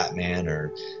 Spider-Man or Batman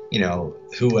or,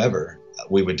 whoever.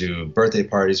 We would do birthday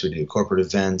parties. We'd do corporate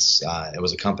events. It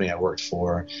was a company I worked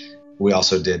for. We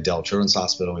also did Dell Children's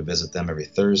Hospital. We visit them every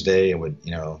Thursday and would,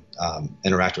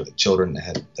 interact with the children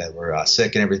that were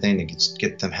sick and everything to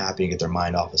get them happy and get their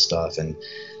mind off of stuff. And,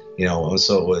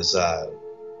 so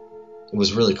it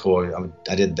was really cool.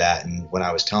 I did that. And when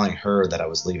I was telling her that I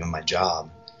was leaving my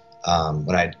job,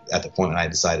 at the point when I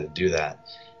decided to do that,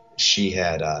 she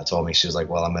had told me, she was like,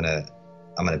 well, I'm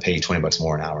gonna pay you $20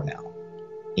 more an hour now.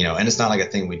 And it's not like a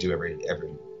thing we do every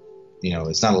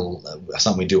it's not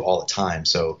something we do all the time.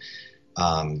 So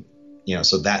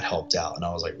so that helped out. And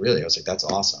I was like, really? I was like, that's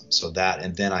awesome. So that,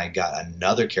 and then I got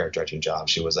another character directing job.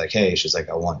 She was like, hey, she's like,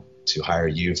 I want to hire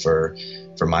you for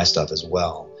my stuff as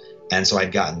well. And so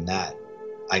I'd gotten that.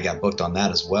 I got booked on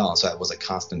that as well. And so that was a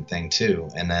constant thing too.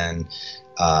 And then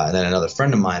another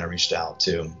friend of mine I reached out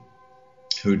to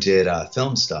who did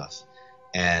film stuff.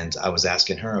 And I was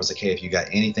asking her, I was like, hey, if you got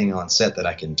anything on set that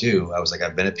I can do, I was like,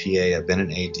 I've been a PA, I've been an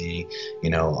AD,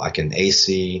 I can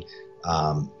AC,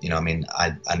 I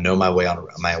know my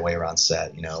way around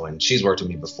set, and she's worked with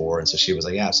me before. And so she was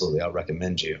like, yeah, absolutely, I'll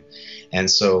recommend you. And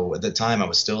so at the time I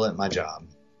was still at my job.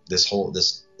 This whole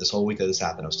week that this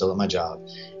happened, I was still at my job,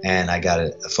 and I got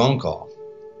a phone call,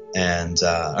 I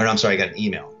got an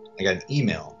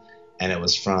email. And it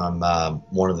was from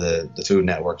one of the Food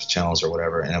Network channels or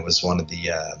whatever, and it was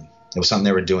it was something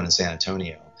they were doing in San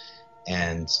Antonio,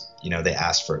 and they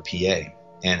asked for a PA,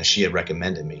 and she had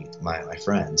recommended me, my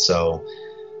friend. So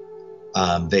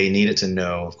they needed to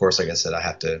know. Of course, like I said, I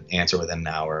have to answer within an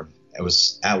hour. I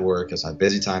was at work. It was my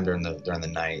busy time during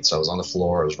the night, so I was on the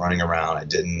floor. I was running around.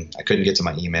 I couldn't get to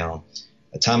my email.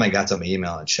 By the time I got to my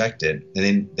email, I checked it, and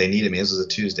then they needed me. This was a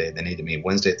Tuesday. They needed me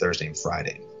Wednesday, Thursday, and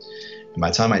Friday. And by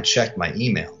the time I checked my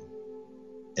email,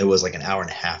 it was like an hour and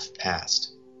a half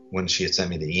past when she had sent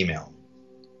me the email.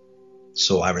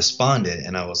 So I responded,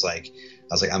 and I was like,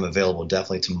 I'm available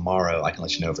definitely tomorrow. I can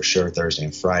let you know for sure Thursday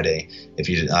and Friday if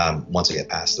you once I get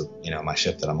past my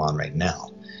shift that I'm on right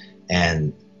now.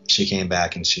 And she came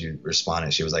back and she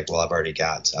responded. She was like, well, I've already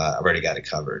got it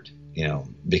covered,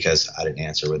 because I didn't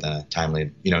answer within a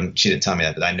timely, she didn't tell me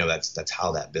that, but I know that's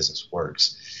how that business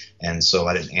works. And so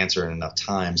I didn't answer in enough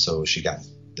time. So she got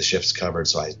the shifts covered.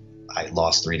 So I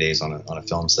lost 3 days on a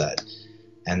film set.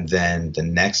 And then the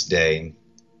next day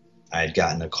I had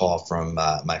gotten a call from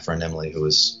my friend Emily, who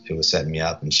was setting me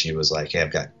up. And she was like, hey,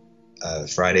 I've got a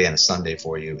Friday and a Sunday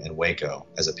for you in Waco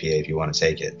as a PA if you want to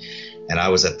take it. And I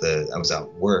was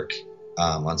at work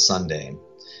on Sunday,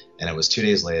 and it was 2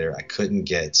 days later. I couldn't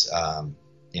get,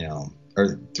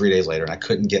 or 3 days later, and I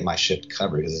couldn't get my shift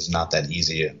covered because it's not that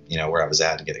easy, where I was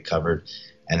at to get it covered.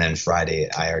 And then Friday,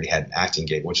 I already had an acting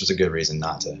gig, which was a good reason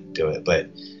not to do it. But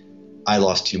I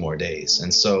lost 2 more days.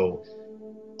 And so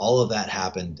all of that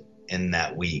happened in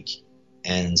that week.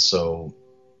 And so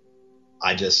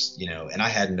I just, and I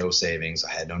had no savings.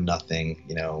 I had no nothing.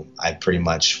 I pretty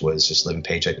much was just living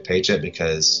paycheck to paycheck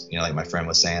because, like my friend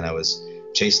was saying, I was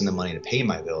chasing the money to pay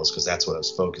my bills because that's what I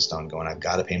was focused on, going, I've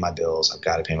got to pay my bills. I've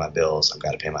got to pay my bills. I've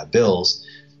got to pay my bills,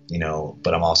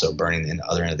 but I'm also burning the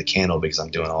other end of the candle because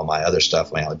I'm doing all my other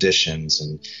stuff, my auditions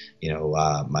and,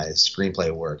 my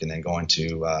screenplay work, and then going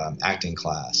to acting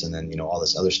class, and then, all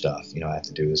this other stuff, I have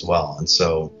to do as well. And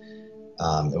so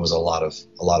it was a lot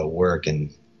of work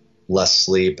and less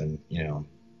sleep and,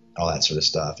 all that sort of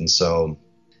stuff. And so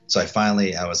I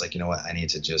was like, you know what, I need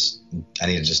to just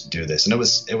do this. And it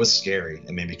was scary.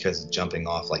 I mean, because jumping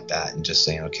off like that and just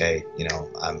saying, okay,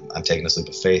 I'm taking a leap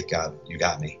of faith. God, you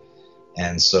got me.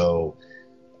 And so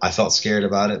I felt scared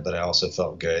about it, but I also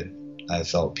felt good. I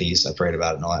felt peace. I prayed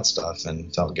about it and all that stuff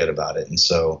and felt good about it. And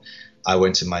so I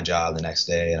went to my job the next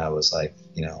day, and I was like,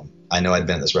 I know I'd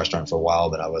been at this restaurant for a while,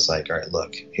 but I was like, all right,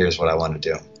 look, here's what I want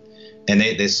to do. And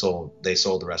they sold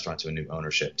the restaurant to a new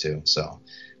ownership too. So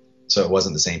it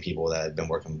wasn't the same people that I'd been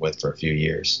working with for a few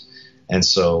years. And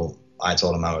so I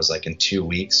told them, I was like, in 2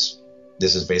 weeks,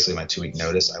 this is basically my 2-week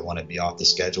notice. I want to be off the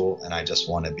schedule, and I just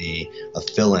want to be a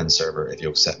fill-in server if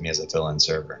you'll accept me as a fill-in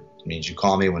server. It means you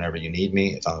call me whenever you need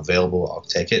me. If I'm available, I'll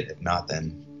take it. If not,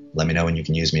 then let me know when you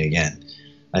can use me again.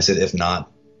 I said, if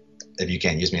you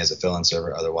can't use me as a fill-in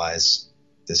server, otherwise,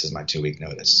 this is my 2-week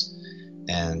notice.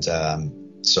 And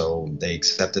so they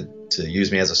accepted to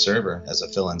use me as a server, as a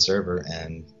fill-in server,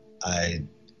 and I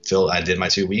did my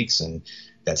 2 weeks and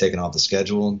got taken off the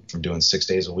schedule from doing 6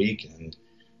 days a week. And,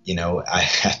 when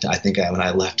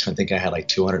I left, I think I had like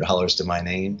 $200 to my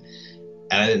name,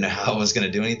 and I didn't know how I was going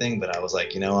to do anything, but I was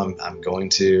like, I'm going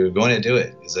to do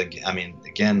it. Because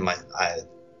again,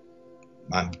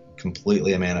 I'm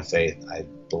completely a man of faith. I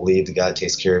believe that God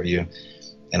takes care of you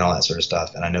and all that sort of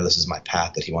stuff. And I know this is my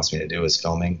path that he wants me to do, is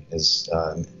filming, is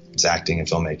acting and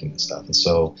filmmaking and stuff. And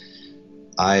so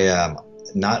I,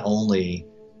 not only,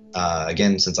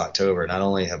 again, since October, not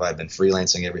only have I been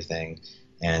freelancing everything,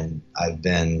 and I've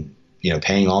been,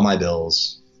 paying all my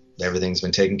bills, everything's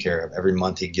been taken care of. Every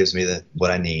month he gives me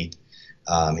what I need.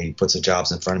 He puts the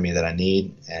jobs in front of me that I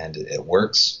need, and it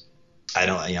works.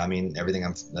 Everything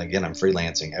I'm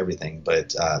freelancing everything,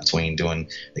 but between doing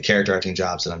the character acting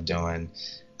jobs that I'm doing,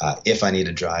 if I need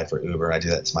to drive for Uber, I do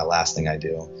that. It's my last thing I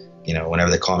do. Whenever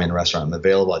they call me in a restaurant, I'm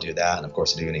available, I'll do that. And of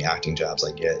course I do any acting jobs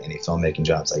I get, any filmmaking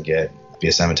jobs I get. be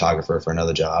a cinematographer for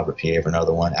another job, or PA for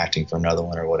another one, acting for another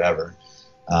one, or whatever.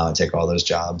 Take all those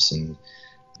jobs, and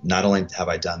not only have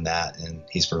I done that, and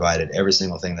he's provided every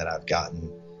single thing that I've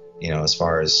gotten, as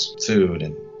far as food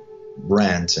and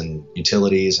rent and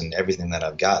utilities and everything that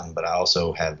I've gotten, but I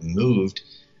also have moved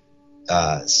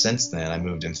since then. I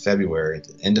moved in February. At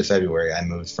the end of February, I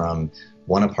moved from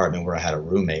one apartment where I had a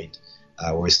roommate,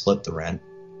 where we split the rent,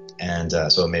 and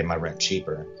so it made my rent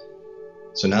cheaper.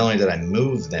 So not only did I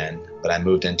move then, but I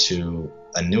moved into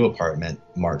a new apartment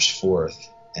March 4th,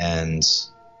 and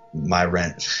my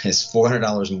rent is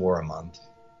 $400 more a month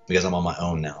because I'm on my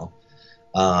own now.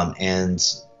 And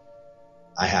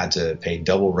I had to pay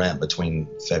double rent between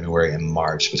February and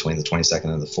March, between the 22nd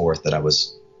and the 4th,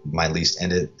 that my lease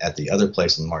ended at the other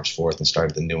place on March 4th and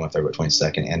started the new one February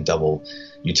 22nd, and double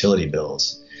utility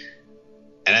bills.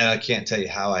 And I can't tell you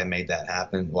how I made that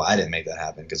happen. Well, I didn't make that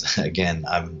happen because, again,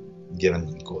 I'm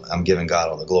giving God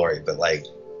all the glory, but like,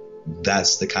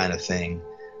 that's the kind of thing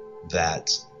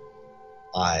that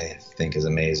I think is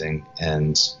amazing.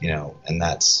 And, and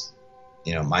that's,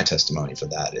 my testimony for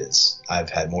that is I've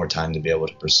had more time to be able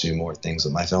to pursue more things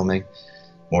with my filming,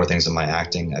 more things with my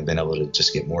acting. I've been able to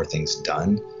just get more things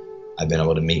done. I've been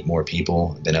able to meet more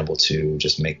people. I've been able to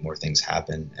just make more things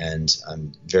happen. And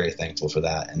I'm very thankful for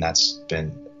that. And that's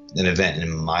been an event in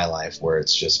my life where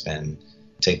it's just been,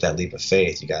 take that leap of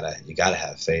faith. You gotta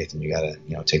have faith, and you gotta,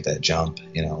 take that jump,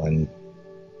 and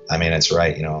I mean, it's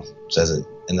right. It says it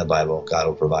in the Bible,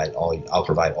 I'll provide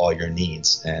all your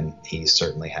needs. And he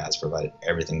certainly has provided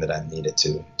everything that I've needed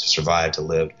to survive, to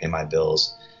live, to pay my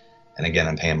bills. And again,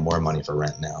 I'm paying more money for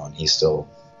rent now, and he still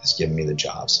has given me the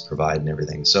jobs to provide and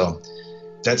everything. So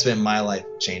that's been my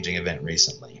life-changing event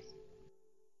recently.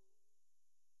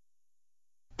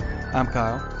 I'm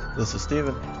Kyle. This is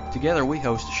Steven. Together we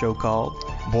host a show called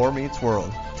Boar Meets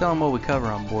World. Tell them what we cover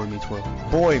on Boy Meets World.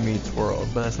 Boy Meets World.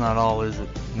 But that's not all, is it?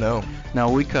 No. No,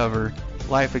 we cover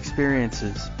life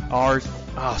experiences. Ours.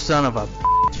 Oh, son of a.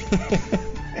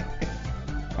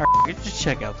 Alright, just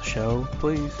check out the show,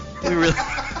 please.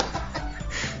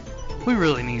 We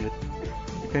really need it.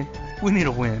 Okay? We need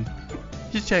a win.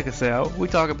 Just check us out. We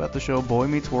talk about the show Boy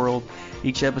Meets World.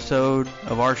 Each episode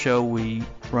of our show, we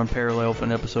run parallel with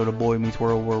an episode of Boy Meets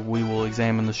World, where we will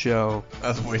examine the show.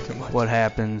 That's way too much. What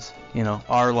happens,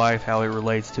 our life, how it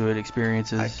relates to it,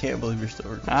 experiences. I can't believe you're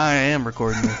still recording. I am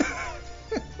recording this.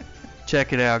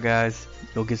 Check it out, guys.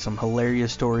 You'll get some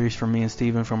hilarious stories from me and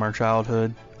Steven from our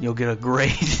childhood. You'll get a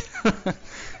great...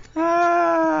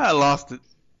 I lost it.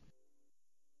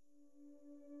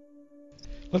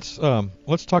 Let's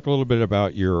talk a little bit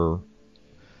about your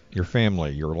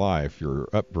family, your life, your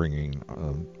upbringing.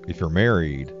 If you're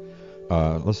married,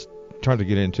 let's try to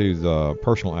get into the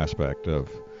personal aspect of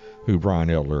who Brian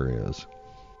Elder is.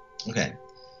 Okay.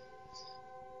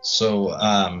 So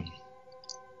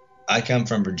I come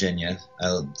from Virginia,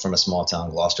 from a small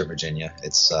town, Gloucester, Virginia.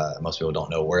 It's most people don't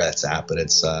know where that's at, but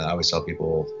it's I always tell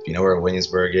people, if you know where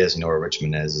Williamsburg is, you know where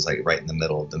Richmond is. It's like right in the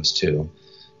middle of those two.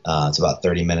 It's about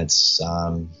 30 minutes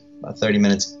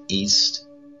east,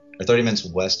 or 30 minutes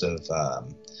west of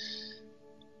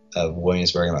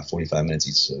Williamsburg, and about 45 minutes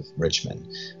east of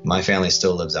Richmond. My family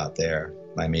still lives out there.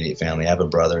 My immediate family. I have a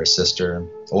brother, a sister,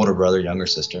 older brother, younger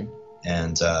sister,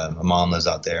 and my mom lives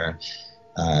out there.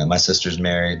 My sister's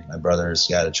married. My brother's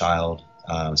got a child.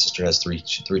 My sister has three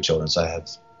children, so I have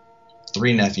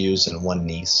 3 nephews and 1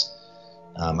 niece.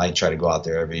 I try to go out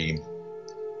there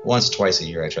once, twice a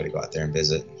year. I try to go out there and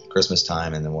visit, Christmas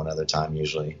time, and then one other time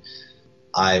usually.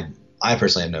 I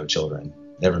personally have no children,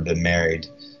 never been married,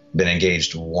 been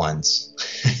engaged once.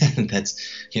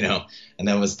 That's, and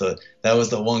that was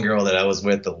the one girl that I was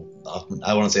with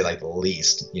I want to say the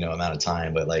least, amount of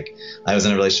time, but I was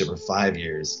in a relationship for 5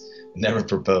 years, never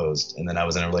proposed. And then I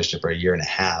was in a relationship for a year and a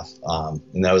half.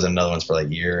 And that was another one for a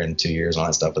year and 2 years and all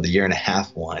that stuff. But the year and a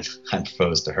half one, I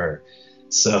proposed to her.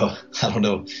 So I don't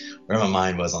know where my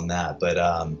mind was on that, but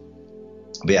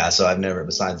yeah, so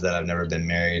besides that, I've never been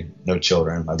married, no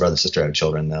children. My brother and sister have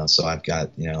children though. So I've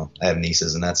got, I have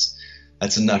nieces, and that's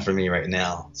enough for me right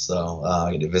now. So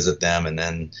I get to visit them, and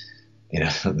then,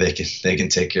 they can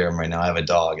take care of them right now. I have a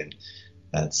dog, and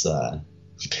that's a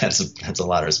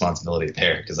lot of responsibility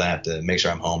there, because I have to make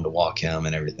sure I'm home to walk him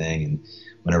and everything. And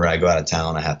whenever I go out of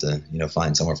town, I have to,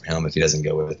 find somewhere for him if he doesn't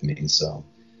go with me. So,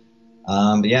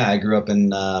 but yeah, I grew up in,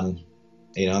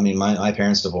 my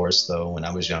parents divorced though when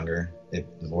I was younger. They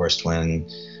divorced when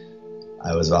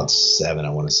I was about 7, I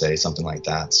want to say, something like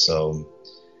that. So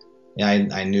yeah,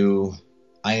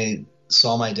 I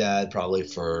saw my dad probably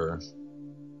for,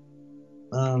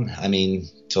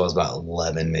 till I was about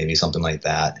 11, maybe, something like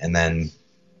that. And then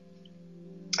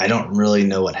I don't really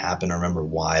know what happened or remember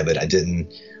why, but I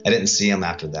didn't see him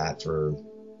after that for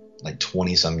like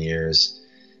 20 some years.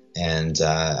 And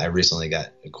I recently got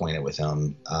acquainted with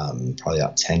him probably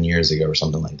about 10 years ago or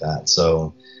something like that.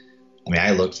 So, I mean,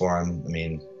 I looked for him. I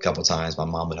mean, a couple times my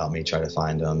mom would help me try to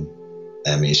find him.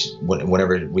 I mean,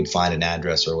 whenever we'd find an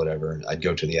address or whatever, I'd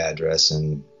go to the address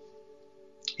and,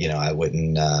 you know, I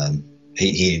wouldn't,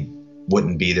 he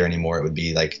wouldn't be there anymore. It would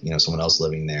be like, you know, someone else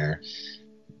living there.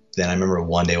 Then I remember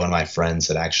one day one of my friends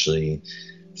had actually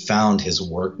found his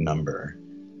work number.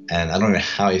 And I don't know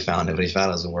how he found it, but he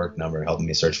found his work number, helping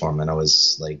me search for him. And I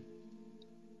was like,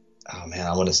 oh man, I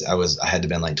had to have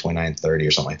been like 29, 30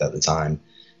 or something like that at the time.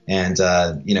 And,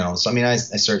 you know, so I mean, I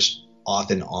searched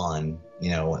off and on,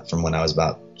 you know, from when I was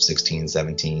about 16,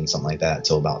 17, something like that,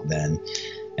 till about then.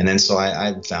 And then so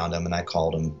I found him and I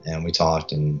called him and we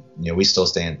talked, and, you know, we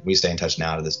stay in touch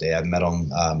now to this day. I've met him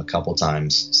a couple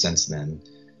times since then.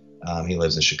 He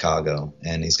lives in Chicago,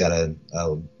 and he's got a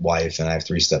wife, and I have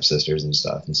 3 stepsisters and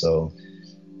stuff. And so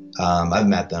I've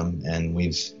met them, and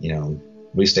we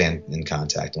stay in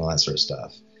contact and all that sort of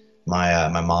stuff.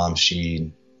 My mom,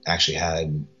 she actually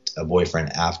had a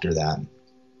boyfriend after that,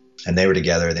 and they were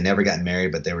together. They never got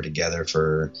married, but they were together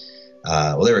for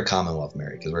they were Commonwealth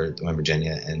married because we're in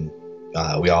Virginia, and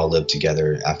we all lived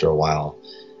together after a while,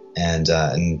 and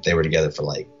they were together for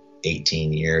like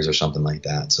 18 years or something like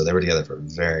that. So they were together for a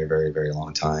very, very, very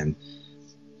long time.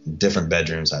 Different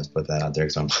bedrooms. I have to put that out there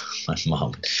because my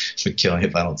mom would kill me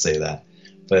if I don't say that.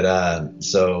 But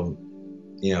so,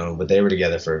 you know, but they were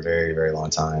together for a very, very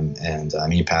long time. And I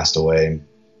mean, he passed away.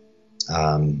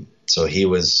 So he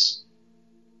was,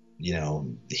 you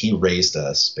know, he raised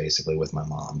us basically with my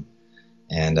mom,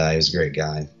 and he was a great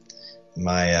guy.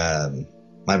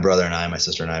 My brother and I, my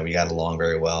sister and I, we got along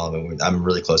very well. I mean, I'm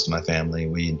really close to my family.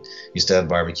 We used to have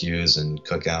barbecues and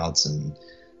cookouts, and,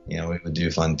 you know, we would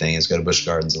do fun things, go to Busch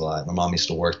Gardens a lot. My mom used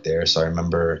to work there, so I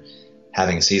remember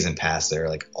having a season pass there,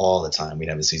 like all the time. We'd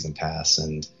have a season pass,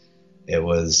 and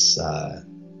it's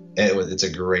a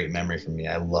great memory for me.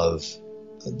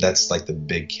 That's like the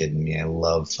big kid in me. I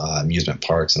love amusement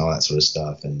parks and all that sort of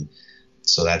stuff, and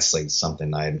so that's like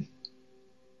something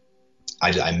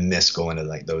I miss going to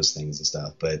like those things and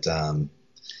stuff. But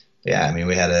yeah, I mean,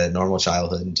 we had a normal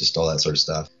childhood and just all that sort of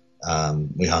stuff.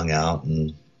 We hung out,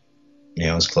 and, you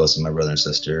know, I was close to my brother and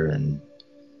sister. And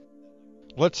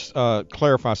let's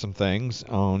clarify some things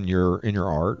in your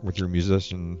art with your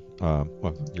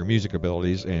your music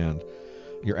abilities and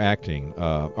your acting.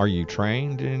 Are you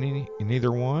trained in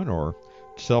either one, or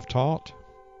self-taught?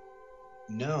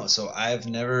 No, so I've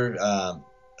never. All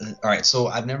right, so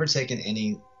I've never taken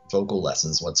any vocal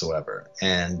lessons whatsoever,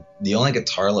 and the only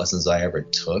guitar lessons I ever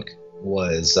took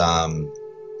was I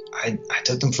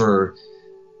took them for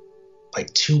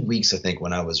like 2 weeks, I think,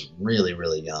 when I was really,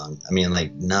 really young. I mean,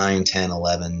 like 9, 10,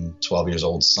 11, 12 years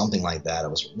old, something like that. I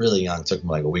was really young. It took them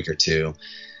like a week or two.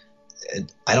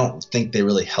 I don't think they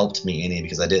really helped me any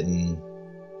because I didn't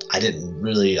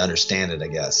really understand it, I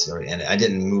guess, and I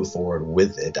didn't move forward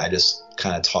with it. I just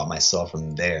kind of taught myself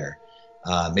from there.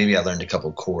 Maybe I learned a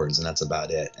couple chords, and that's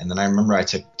about it. And then I remember I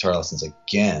took guitar lessons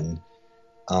again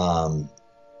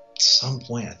some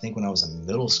point, I think when I was in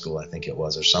middle school, I think it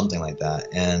was, or something like that.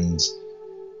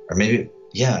 Or maybe,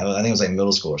 yeah, I think it was like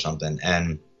middle school or something.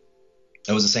 And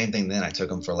it was the same thing then. I took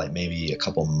them for like maybe a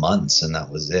couple months, and that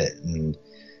was it. And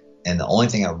the only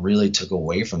thing I really took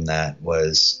away from that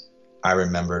was I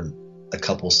remembered a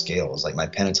couple scales, like my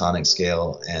pentatonic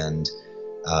scale and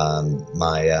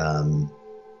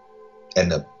and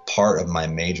the part of my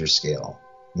major scale,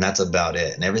 and that's about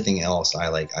it. And everything else I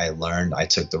learned. I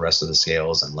took the rest of the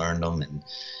scales and learned them,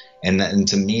 and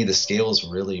to me the scales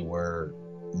really were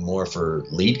more for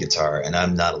lead guitar, and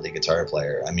I'm not a lead guitar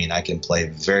player. I mean, I can play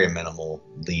very minimal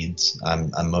leads.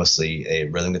 I'm mostly a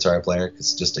rhythm guitar player,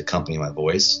 because just to accompany my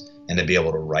voice and to be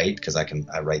able to write, because I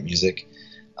write music.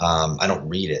 I don't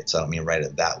read it, so I don't mean write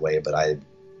it that way, but I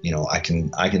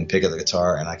can pick up the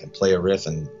guitar and I can play a riff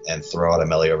and throw out a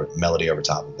melody over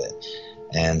top of it.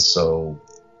 And so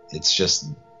it's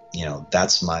just, you know,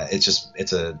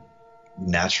 it's a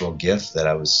natural gift that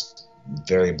I was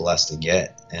very blessed to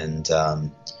get. And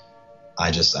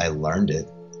I learned it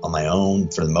on my own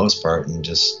for the most part, and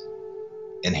just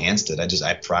enhanced it.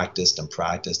 I practiced and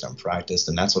practiced and practiced.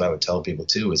 And that's what I would tell people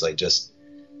too, is like, just,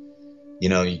 you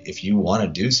know, if you want to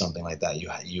do something like that,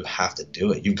 you have to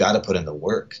do it. You've got to put in the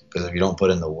work, because if you don't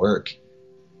put in the work,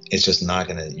 it's just you're not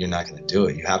gonna do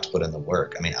it. You have to put in the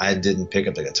work. I mean, I didn't pick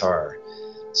up the guitar,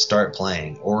 start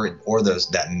playing, or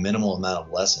that minimal amount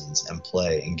of lessons and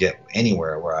play and get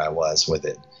anywhere where I was with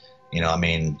it. You know, I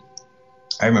mean,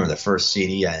 I remember the first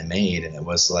CD I made, and it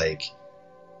was like,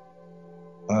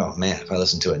 oh man, if I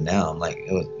listen to it now, I'm like,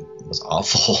 it was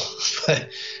awful. But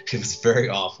it was very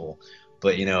awful.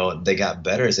 But, you know, they got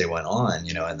better as they went on,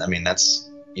 you know, and I mean, I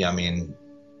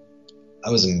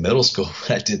was in middle school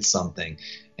when I did something,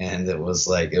 and it was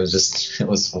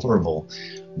horrible.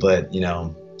 But, you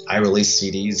know, I released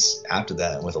CDs after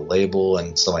that with a label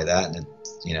and stuff like that. And,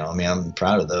 you know, I mean, I'm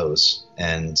proud of those.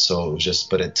 And so it was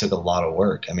but it took a lot of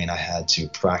work. I mean, I had to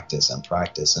practice.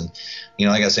 And, you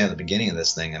know, like I was saying at the beginning of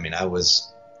this thing, I mean, I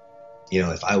was, you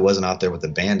know, if I wasn't out there with the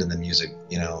band in the music,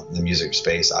 you know, the music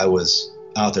space, I was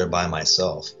out there by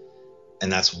myself.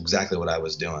 And that's exactly what I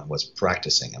was doing, was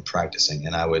practicing.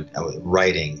 And I would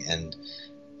writing and,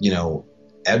 you know,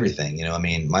 everything, you know, I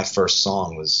mean, my first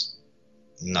song was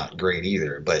not great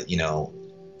either, but, you know,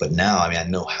 but now, I mean, I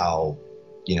know how,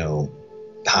 you know,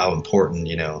 how important,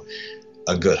 you know,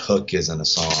 a good hook is in a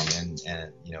song,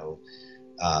 and you know,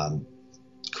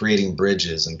 creating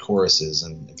bridges and choruses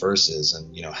and verses,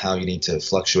 and, you know, how you need to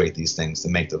fluctuate these things to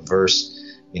make the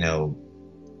verse, you know,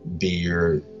 be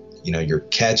your, you know, your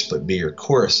catch, but be your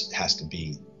chorus. It has to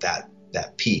be that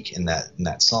peak in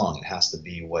that song. It has to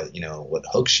be what, you know, what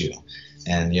hooks you.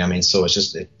 And, you know, I mean, so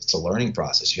it's a learning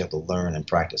process. You have to learn and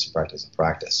practice and practice and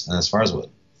practice. And as far as with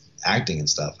acting and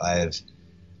stuff,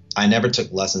 I never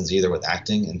took lessons either with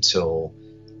acting until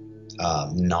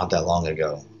not that long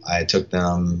ago. I took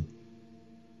them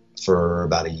for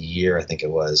about a year, I think it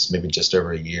was, maybe just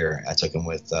over a year. I took them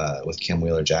with Kim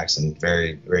Wheeler Jackson,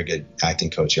 very, very good acting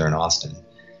coach here in Austin.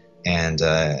 And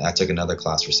I took another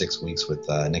class for 6 weeks with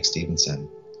Nick Stevenson.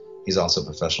 He's also a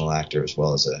professional actor as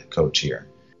well as a coach here.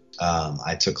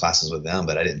 I took classes with them,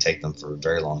 but I didn't take them for a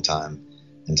very long time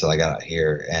until I got out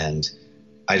here. And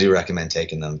I do recommend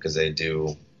taking them because they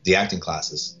do the acting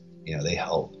classes, you know, they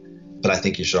help. But I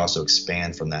think you should also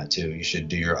expand from that too. You should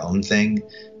do your own thing,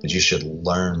 but you should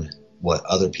learn what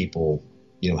other people,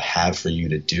 you know, have for you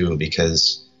to do,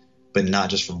 but not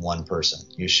just from one person.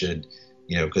 You should,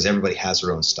 you know, because everybody has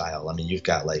their own style. I mean, you've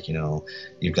got Stranslavski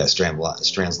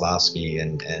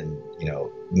and, you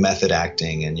know, method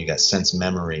acting, and you got sense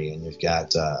memory, and you've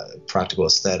got practical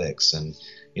aesthetics, and,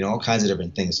 you know, all kinds of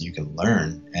different things that you can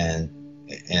learn. And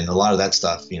a lot of that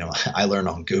stuff, you know, I learn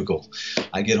on Google.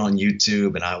 I get on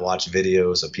YouTube and I watch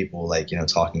videos of people, like, you know,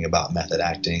 talking about method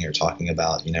acting, or talking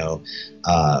about, you know,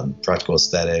 practical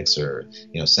aesthetics, or,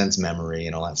 you know, sense memory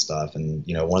and all that stuff. And,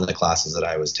 you know, one of the classes that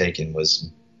I was taking was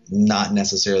not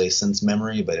necessarily sense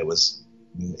memory, but it was,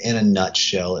 in a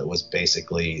nutshell, it was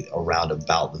basically around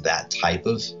about that type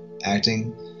of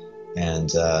acting. And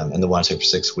the one I took for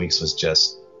 6 weeks was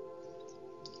just,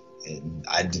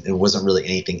 it wasn't really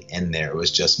anything in there. It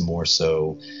was just more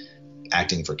so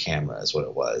acting for camera is what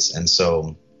it was. And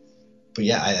so, but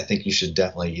yeah, I think you should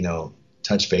definitely, you know,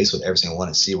 touch base with every single one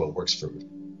and see what works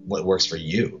for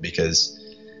you, because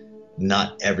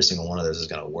not every single one of those is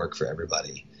going to work for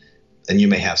everybody. And you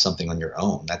may have something on your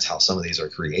own. That's how some of these are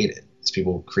created. Is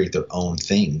people create their own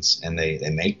things and they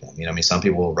make them. You know, I mean, some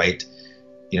people will write,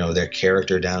 you know, their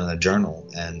character down in a journal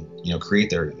and, you know,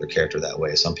 create their character that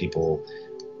way. Some people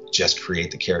just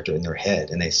create the character in their head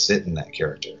and they sit in that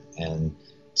character. And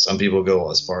some people go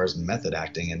as far as method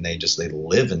acting and they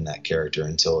live in that character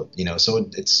until, you know, so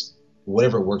it's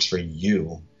whatever works for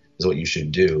you is what you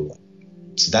should do.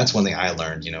 So that's one thing I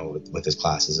learned, you know, with his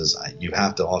classes is you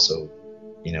have to also,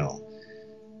 you know,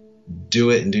 do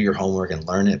it and do your homework and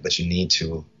learn it, but you need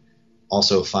to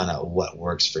also find out what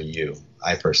works for you,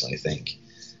 I personally think.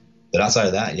 But outside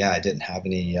of that, yeah, I didn't have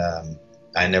any,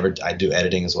 I do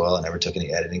editing as well. I never took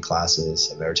any editing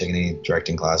classes. I've never taken any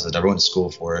directing classes. Never went to school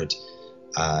for it.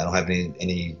 I don't have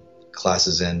any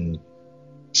classes in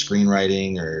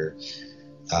screenwriting or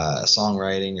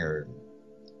songwriting or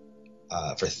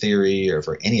for theory or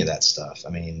for any of that stuff.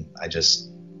 I mean,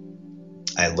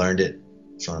 I learned it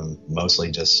from mostly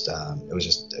just, it was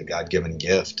just a God-given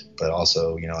gift, but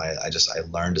also, you know, I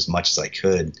learned as much as I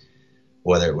could,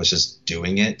 whether it was just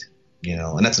doing it, you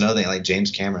know. And that's another thing, like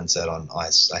James Cameron said I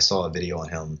saw a video on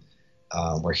him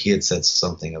where he had said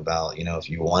something about, you know, if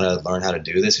you want to learn how to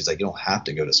do this, he's like, you don't have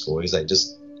to go to school. He's like,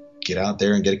 just get out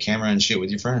there and get a camera and shoot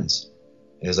with your friends.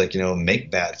 He was like, you know,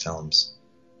 make bad films.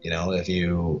 You know,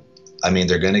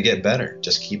 they're going to get better.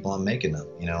 Just keep on making them,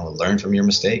 you know, learn from your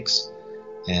mistakes.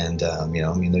 And, you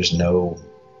know, I mean, there's no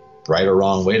right or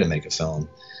wrong way to make a film.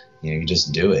 You know, you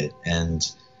just do it. And,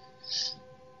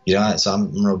 you know, so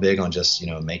I'm real big on just, you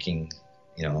know, making,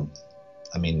 you know,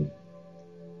 I mean,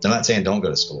 I'm not saying don't go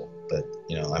to school, but,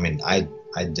 you know, I mean, I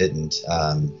didn't.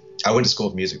 I went to school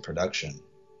of music production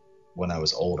when I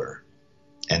was older.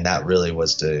 And that really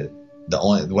was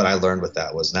what I learned with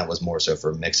that was more so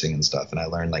for mixing and stuff. And I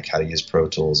learned like how to use Pro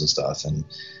Tools and stuff. And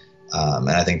And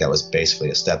I think that was basically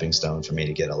a stepping stone for me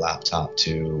to get a laptop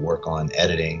to work on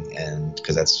editing, and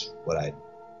because that's what I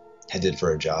did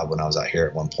for a job when I was out here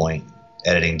at one point,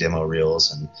 editing demo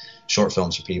reels and short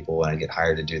films for people, and I get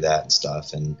hired to do that and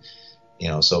stuff. And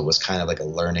so it was kind of like a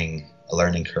learning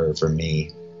curve for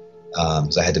me,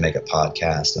 because I had to make a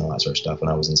podcast and all that sort of stuff when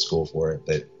I was in school for it.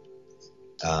 But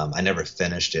I never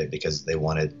finished it because they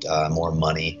wanted more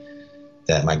money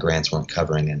that my grants weren't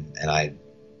covering, and I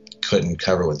couldn't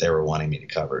cover what they were wanting me to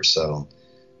cover. So,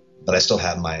 but I still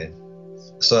have my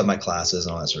classes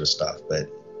and all that sort of stuff, but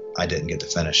I didn't get to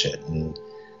finish it.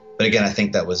 But again, I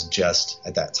think that was just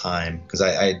at that time, because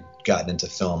I had gotten into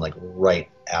film like right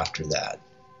after that.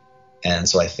 And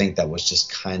so I think that was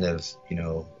just kind of,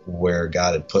 where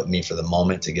God had put me for the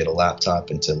moment to get a laptop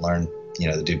and to learn,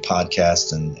 to do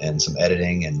podcasts and some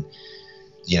editing, and,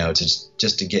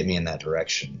 to get me in that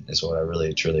direction is what I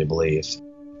really, truly believe.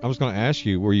 I was going to ask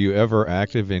you, were you ever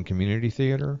active in community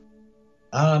theater?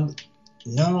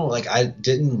 No, like I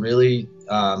didn't really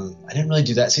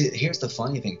do that. See, here's the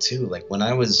funny thing too. Like when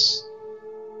I was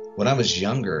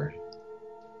younger,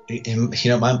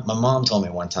 my mom told me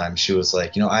one time, she was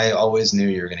like, I always knew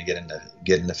you were going to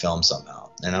get into film somehow.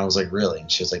 And I was like, really?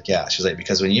 And she was like, yeah. She was like,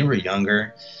 because when you were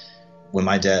younger, when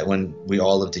we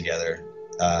all lived together,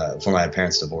 before my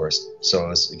parents divorced. So I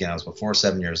was before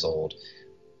 7 years old.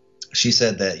 She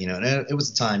said that, and it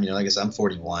was a time, like I said, I'm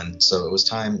 41. So it was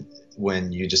time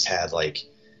when you just had like,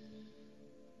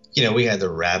 we had the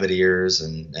rabbit ears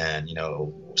and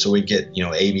so we'd get,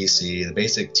 ABC, the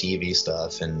basic TV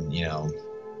stuff, and,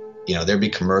 there'd be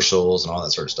commercials and all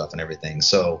that sort of stuff and everything.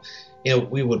 So,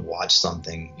 we would watch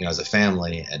something, as a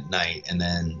family at night, and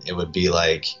then it would be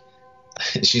like,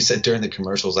 she said during the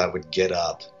commercials, I would get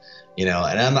up, and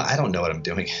I don't know what I'm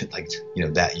doing like,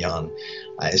 that young.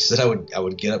 I said I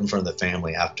would get up in front of the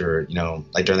family after,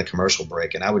 like during the commercial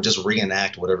break, and I would just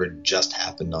reenact whatever just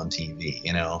happened on TV,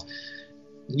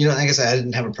 like I said, I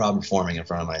didn't have a problem performing in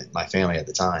front of my family at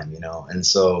the time, and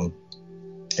so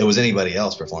it was anybody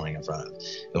else performing in front of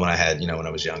when I had, when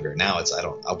I was younger. Now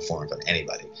I'll perform in front of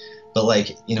anybody, but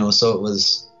like, so it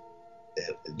was,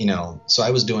 so I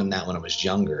was doing that when I was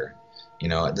younger.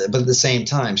 But at the same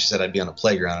time, she said I'd be on a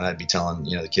playground and I'd be telling,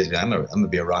 the kids, I'm gonna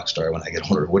be a rock star when I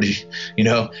get older. What do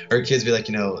you, her kids be like,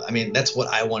 that's what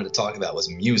I wanted to talk about was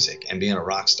music and being a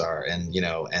rock star. And,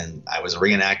 and I was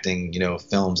reenacting,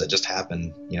 films that just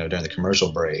happened, during the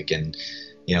commercial break and,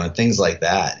 and things like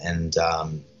that. And,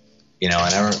 and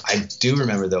I do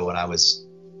remember though, when I was,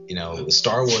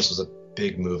 Star Wars was a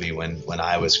big movie when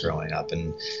I was growing up,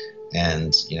 and,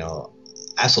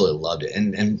 absolutely loved it.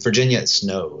 And in Virginia it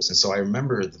snows, and so I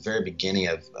remember the very beginning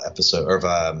of episode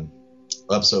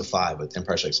 5 with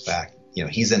Empire Strikes Back.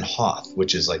 He's in Hoth,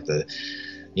 which is like the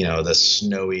the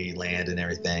snowy land and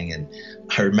everything. And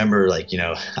I remember like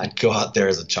I'd go out there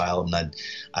as a child and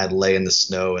I'd lay in the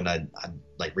snow and I'd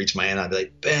like reach my hand, I'd be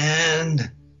like,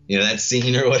 Ben, that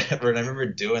scene or whatever. And I remember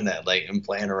doing that, like, and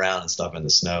playing around and stuff in the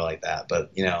snow like that.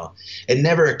 But it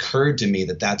never occurred to me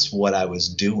that that's what I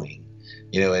was doing.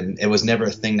 And it was never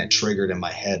a thing that triggered in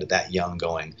my head that young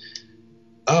going,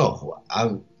 oh,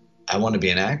 I want to be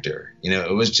an actor.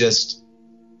 It was just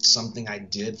something I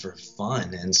did for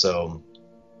fun. And so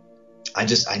I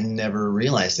never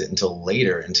realized it until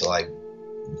later, until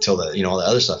the, all the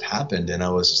other stuff happened. And I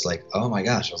was just like, oh my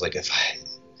gosh, I was like, if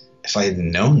I had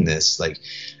known this, like,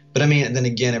 but I mean, and then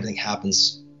again, everything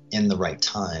happens in the right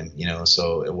time,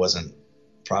 so it wasn't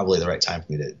probably the right time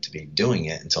for me to be doing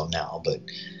it until now. But,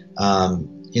 I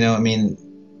mean,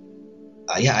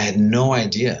 yeah, I had no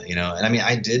idea, and I mean,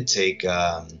 I did take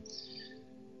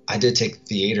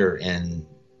theater in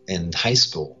high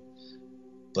school,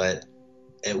 but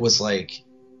it was like,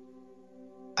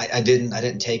 I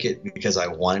didn't take it because I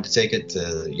wanted to take it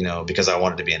to, because I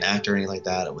wanted to be an actor or anything like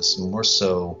that. It was more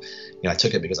so, I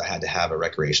took it because I had to have a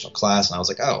recreational class, and I was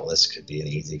like, oh, well, this could be an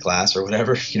easy class or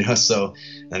whatever, so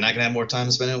then I can have more time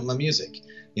to spend it with my music.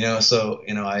 So,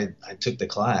 I took the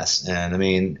class, and I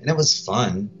mean, and it was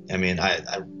fun. I mean,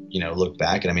 I look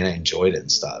back and I mean, I enjoyed it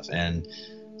and stuff. And,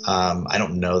 I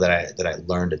don't know that I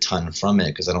learned a ton from it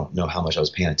because I don't know how much I was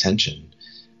paying attention.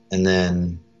 And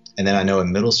then I know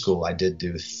in middle school, I did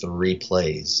do 3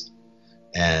 plays,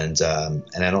 and I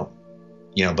don't,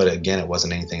 but again, it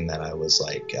wasn't anything that I was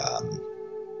like,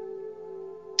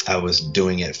 I was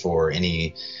doing it for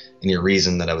any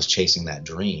reason that I was chasing that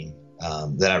dream.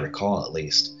 That I recall at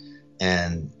least.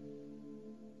 And,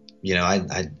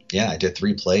 I did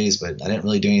 3 plays, but I didn't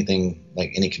really do anything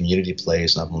like any community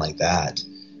plays, nothing like that.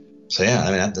 So yeah,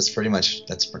 I mean, that's pretty much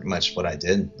what I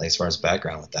did, like, as far as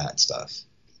background with that stuff.